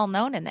pretty well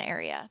known in the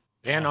area.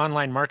 And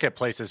online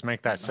marketplaces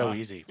make that so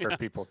easy for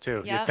people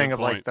too. Yeah. You think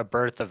of like the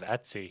birth of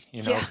Etsy,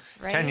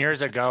 10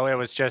 years ago, it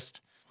was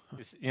just,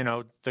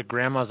 the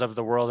grandmas of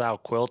the world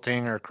out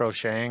quilting or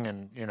crocheting,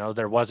 and,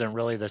 there wasn't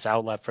really this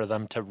outlet for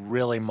them to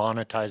really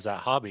monetize that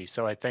hobby.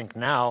 So I think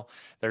now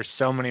there's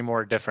so many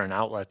more different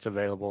outlets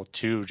available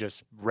to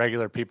just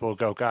regular people who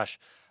go, gosh,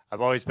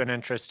 I've always been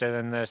interested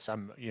in this.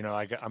 I'm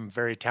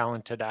very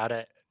talented at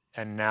it.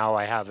 And now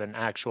I have an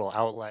actual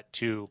outlet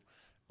to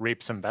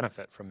reap some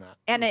benefit from that.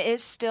 And it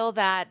is still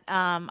that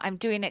I'm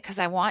doing it because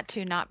I want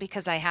to, not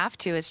because I have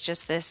to. It's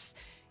just this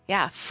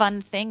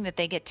fun thing that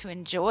they get to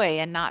enjoy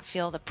and not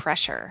feel the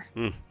pressure.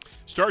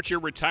 Start your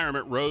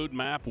retirement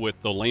roadmap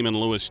with the Lehman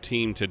Lewis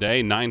team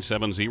today,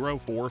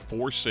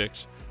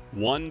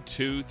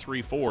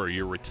 970-446-1234.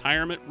 Your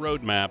retirement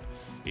roadmap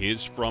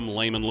is from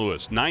Lehman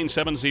Lewis,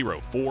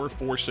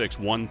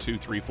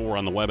 970-446-1234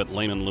 on the web at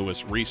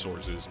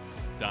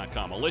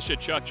LehmanLewisResources.com. Alicia,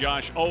 Chuck,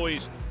 Josh,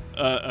 always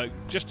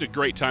just a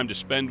great time to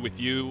spend with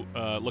you.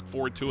 Look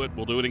forward to it.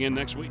 We'll do it again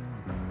next week.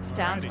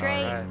 Sounds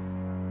great. All right.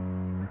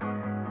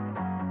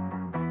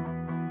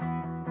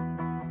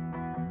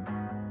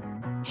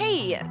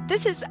 Hey,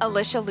 this is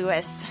Alicia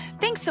Lewis.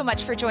 Thanks so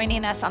much for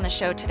joining us on the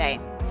show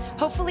today.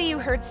 Hopefully you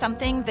heard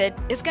something that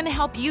is going to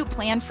help you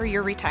plan for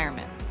your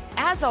retirement.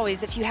 As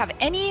always, if you have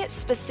any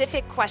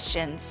specific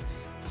questions,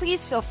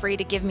 please feel free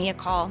to give me a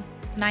call,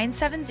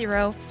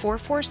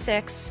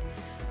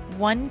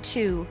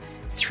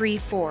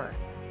 970-446-1234.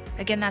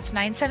 Again, that's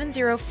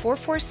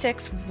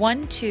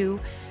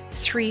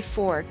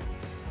 970-446-1234.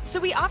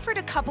 So we offered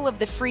a couple of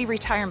the free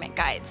retirement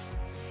guides.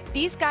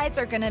 These guides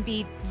are going to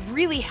be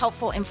really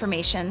helpful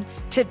information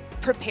to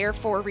prepare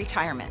for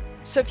retirement.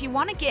 So if you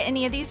want to get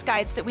any of these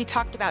guides that we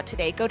talked about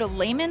today, go to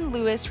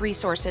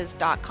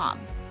LehmanLewisResources.com.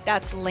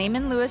 That's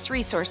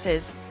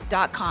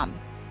LehmanLewisResources.com.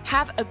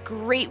 Have a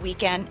great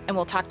weekend, and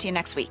we'll talk to you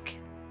next week.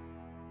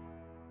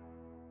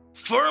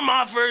 Firm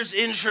offers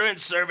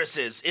insurance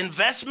services,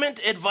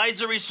 investment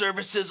advisory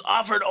services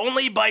offered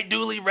only by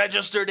duly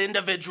registered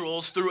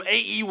individuals through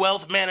AE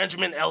Wealth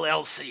Management,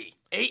 LLC.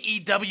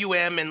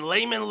 AEWM and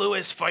Lehman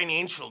Lewis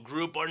Financial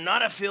Group are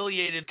not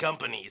affiliated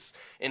companies.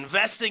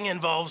 Investing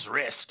involves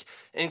risk,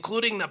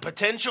 including the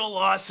potential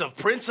loss of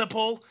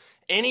principal.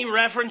 Any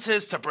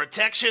references to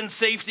protection,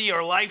 safety,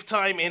 or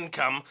lifetime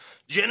income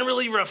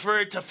generally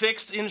refer to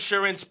fixed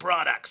insurance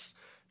products.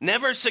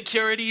 Never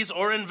securities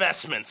or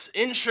investments.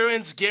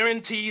 Insurance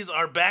guarantees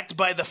are backed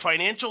by the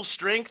financial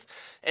strength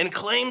and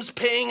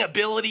claims-paying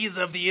abilities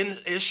of the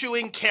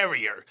issuing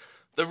carrier.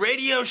 The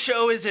radio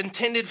show is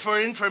intended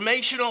for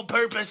informational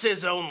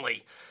purposes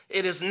only.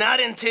 It is not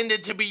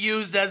intended to be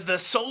used as the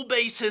sole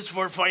basis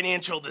for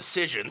financial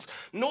decisions,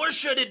 nor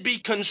should it be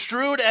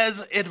construed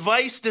as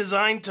advice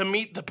designed to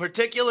meet the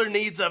particular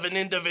needs of an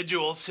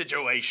individual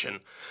situation.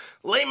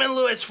 Lehman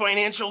Lewis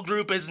Financial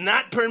Group is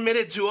not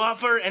permitted to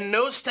offer, and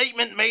no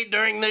statement made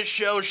during this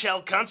show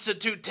shall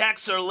constitute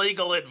tax or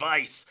legal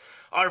advice.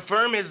 Our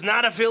firm is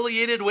not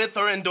affiliated with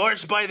or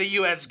endorsed by the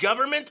U.S.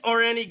 government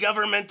or any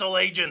governmental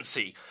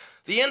agency.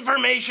 The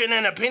information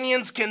and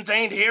opinions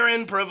contained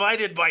herein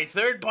provided by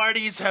third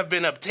parties have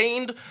been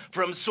obtained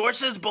from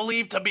sources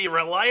believed to be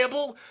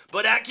reliable,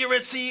 but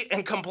accuracy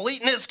and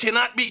completeness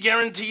cannot be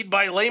guaranteed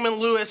by Lehman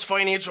Lewis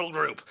Financial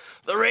Group.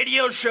 The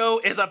radio show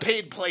is a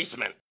paid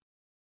placement.